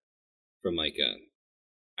 but from a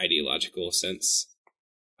ideological sense,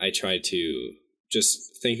 I try to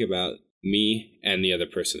just think about me and the other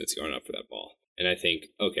person that's going up for that ball. And I think,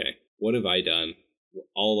 okay, what have I done?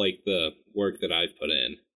 All the work that I've put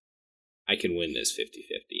in, I can win this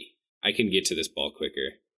 50-50. I can get to this ball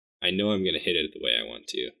quicker. I know I'm going to hit it the way I want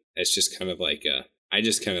to. It's just kind of I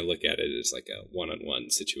just kind of look at it as a one-on-one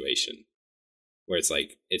situation where it's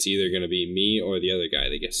it's either going to be me or the other guy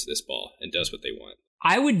that gets to this ball and does what they want.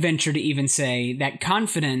 I would venture to even say that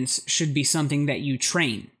confidence should be something that you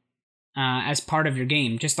train as part of your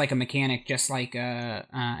game, just like a mechanic, just like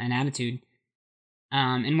an attitude.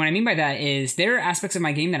 And what I mean by that is there are aspects of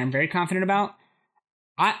my game that I'm very confident about.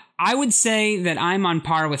 I would say that I'm on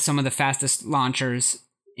par with some of the fastest launchers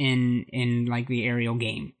in the aerial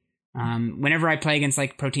game. Whenever I play against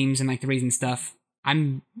pro teams and the Reason stuff,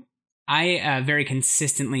 I very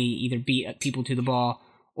consistently either beat people to the ball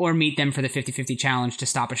or meet them for the 50-50 challenge to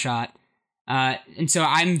stop a shot. And so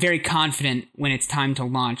I'm very confident when it's time to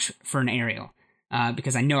launch for an aerial,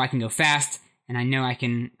 because I know I can go fast, and I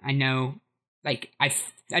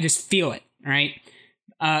just feel it, right?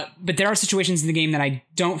 But there are situations in the game that I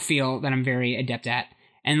don't feel that I'm very adept at.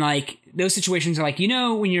 And those situations are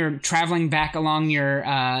when you're traveling back along your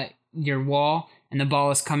wall and the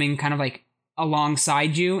ball is coming kind of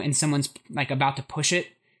alongside you and someone's about to push it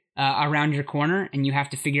around your corner, and you have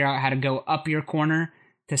to figure out how to go up your corner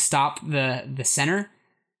to stop the center.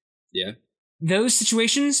 Yeah. Those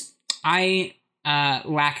situations, I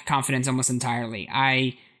lack confidence almost entirely.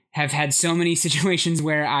 I have had so many situations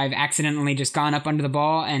where I've accidentally just gone up under the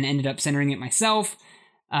ball and ended up centering it myself,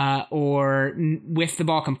 or whiffed the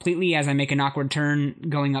ball completely as I make an awkward turn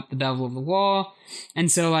going up the bevel of the wall.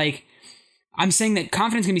 And so I'm saying that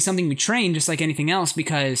confidence can be something you train just like anything else,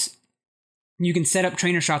 because you can set up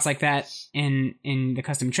trainer shots like that in the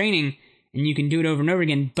custom training, and you can do it over and over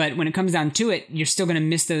again. But when it comes down to it, you're still going to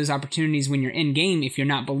miss those opportunities when you're in game if you're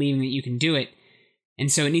not believing that you can do it.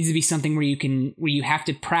 And so it needs to be something where you have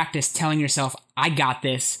to practice telling yourself, I got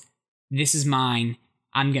this. This is mine.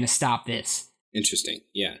 I'm going to stop this. Interesting.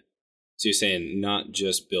 Yeah. So you're saying not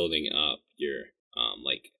just building up your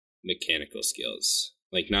mechanical skills,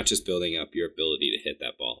 not just building up your ability to hit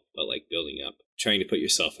that ball, but building up, trying to put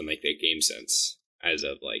yourself in that game sense as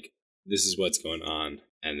of this is what's going on,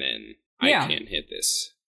 and then I can't hit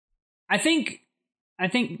this. I think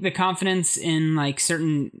the confidence in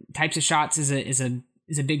certain types of shots is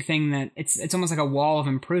a big thing, that it's almost like a wall of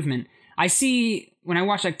improvement. I see when I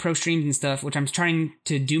watch pro streams and stuff, which I'm trying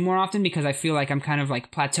to do more often because I feel I'm kind of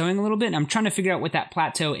plateauing a little bit, and I'm trying to figure out what that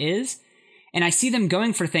plateau is. And I see them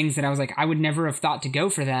going for things that I was like, I would never have thought to go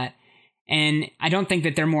for that. And I don't think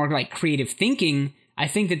that they're more like creative thinking. I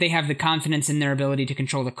think that they have the confidence in their ability to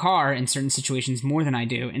control the car in certain situations more than I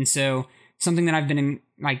do. And so something that I've been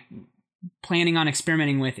planning on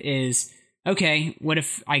experimenting with is, okay, what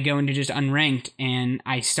if I go into just unranked and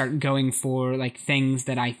I start going for like things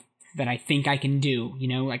that I think I can do,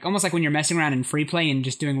 like almost like when you're messing around in free play and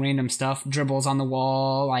just doing random stuff, dribbles on the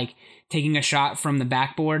wall, like taking a shot from the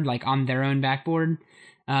backboard, like on their own backboard,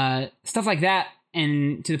 stuff like that.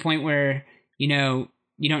 And to the point where, you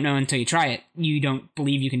don't know until you try it. You don't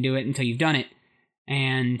believe you can do it until you've done it.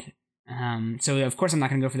 And so of course I'm not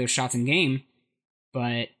going to go for those shots in game,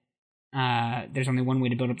 but there's only one way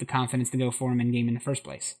to build up the confidence to go for them in game in the first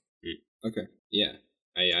place. Okay. Yeah.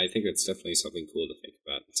 I think it's definitely something cool to think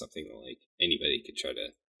about. It's something like anybody could try to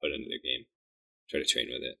put into their game, try to train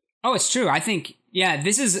with it. Oh, it's true. I think,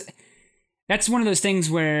 that's one of those things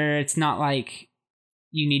where it's not like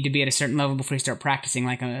you need to be at a certain level before you start practicing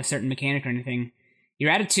like a certain mechanic or anything.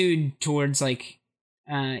 Your attitude towards like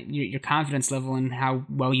your confidence level and how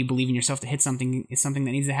well you believe in yourself to hit something is something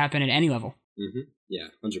that needs to happen at any level. Mm-hmm. Yeah,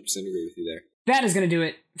 100% agree with you there. That is going to do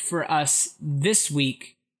it for us this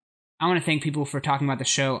week. I want to thank people for talking about the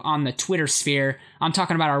show on the Twitter sphere. I'm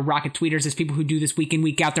talking about our Rocket Tweeters. There's people who do this week in,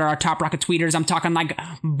 week out. There are top Rocket Tweeters. I'm talking like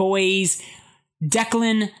boys.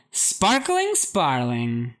 Declan Sparkling.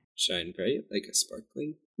 Shine bright like a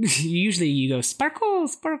sparkling. Usually you go sparkle.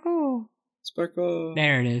 Sparkle.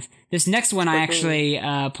 There it is. This next one Sparkle. I actually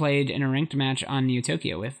played in a ranked match on Neo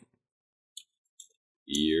Tokyo with.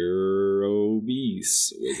 You're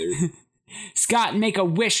obese, wizard. Scott, make a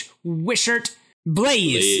wish-shirt.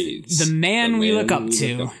 Blaze, the man we look up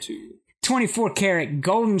to. 24 karat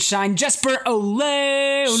golden shine Jesper, ole,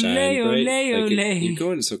 ole. You're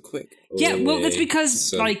going so quick. Yeah, well, that's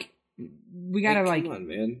because, we gotta, come on,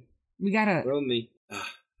 man. We gotta... Roll me.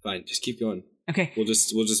 Fine, just keep going. Okay. We'll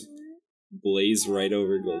just blaze right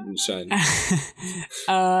over golden shine.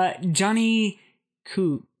 Johnny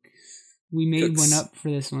Kook. We made Cooks. one up for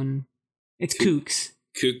this one. It's Kooks.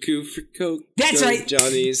 Cuckoo for Coke. That's right.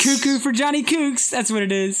 Johnny's. Cuckoo for Johnny Kooks. That's what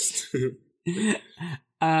it is. Pete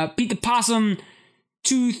the Possum,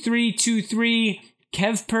 2323,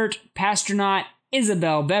 Kev Pert, Pastronaut,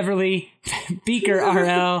 Isabel Beverly, Beaker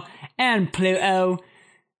RL, and Pluto.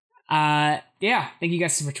 Thank you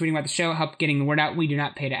guys for tweeting about the show. Help getting the word out. We do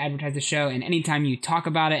not pay to advertise the show, and anytime you talk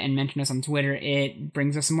about it and mention us on Twitter, it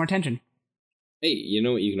brings us some more attention. Hey, you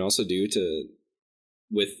know what you can also do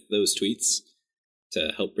with those tweets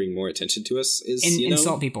to help bring more attention to us is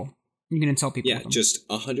insult people. You can insult people. Yeah, just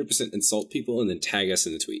 100% insult people and then tag us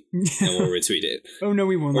in the tweet, and we'll retweet it. Oh no,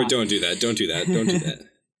 we will not. Or don't do that. Don't do that.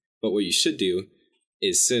 But what you should do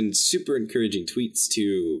is send super encouraging tweets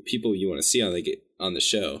to people you want to see on the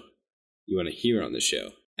show, you want to hear on the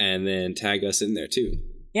show, and then tag us in there too.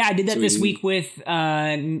 Yeah, I did that this week with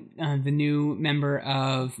the new member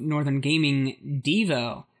of Northern Gaming,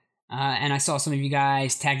 Devo. And I saw some of you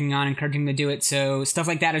guys tagging on, encouraging to do it. So stuff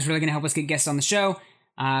like that is really going to help us get guests on the show.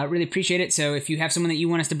 Really appreciate it. So if you have someone that you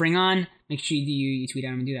want us to bring on, make sure you tweet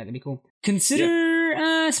at them and do that. That'd be cool.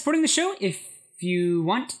 Consider supporting the show if you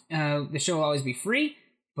want. The show will always be free,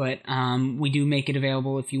 but we do make it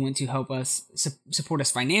available if you want to help us support us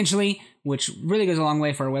financially, which really goes a long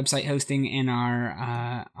way for our website hosting and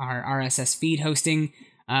our RSS feed hosting.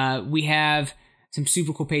 We have some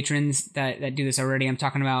super cool patrons that do this already. I'm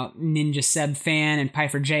talking about Ninja Seb Fan and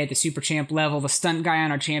Piper J at the Super Champ level, the Stunt Guy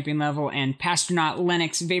on our Champion level, and Pastronaut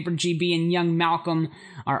Lennox, Vapor GB, and Young Malcolm,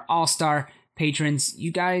 our All-Star patrons.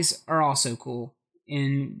 You guys are all so cool,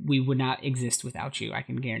 and we would not exist without you. I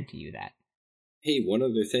can guarantee you that. Hey, one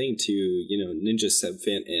other thing to, Ninja Seb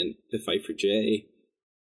Fan and the Piper J,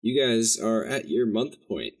 you guys are at your month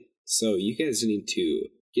point, so you guys need to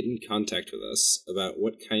get in contact with us about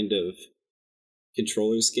what kind of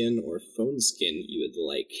controller skin or phone skin you would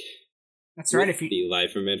like. That's right. If you the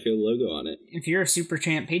Live from Manfield logo on it. If you're a Super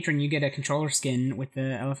Champ patron, you get a controller skin with the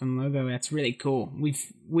LFM logo. That's really cool. We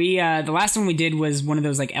the last one we did was one of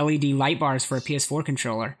those like LED light bars for a PS4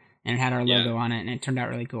 controller, and it had our logo on it, and it turned out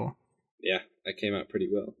really cool. Yeah, that came out pretty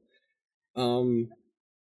well.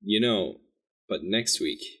 But next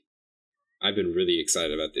week, I've been really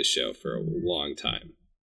excited about this show for a long time.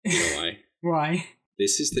 You know why? Why?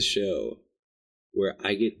 This is the show where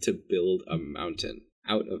I get to build a mountain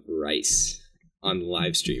out of rice on the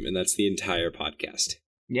live stream, and that's the entire podcast.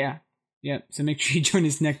 Yeah. So make sure you join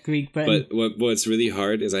us next week. But what's really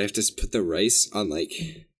hard is I have to put the rice on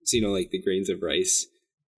the grains of rice.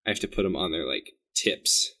 I have to put them on their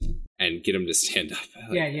tips and get them to stand up.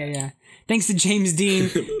 Yeah. Thanks to James Dean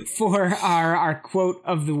for our quote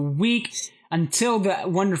of the week. Until the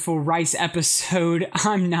wonderful Rice episode,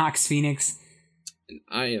 I'm Nox Phoenix. And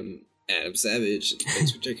I am Adam Savage.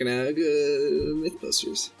 Thanks for checking out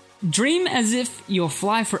Mythbusters. Dream as if you'll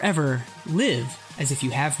fly forever. Live as if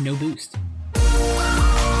you have no boost.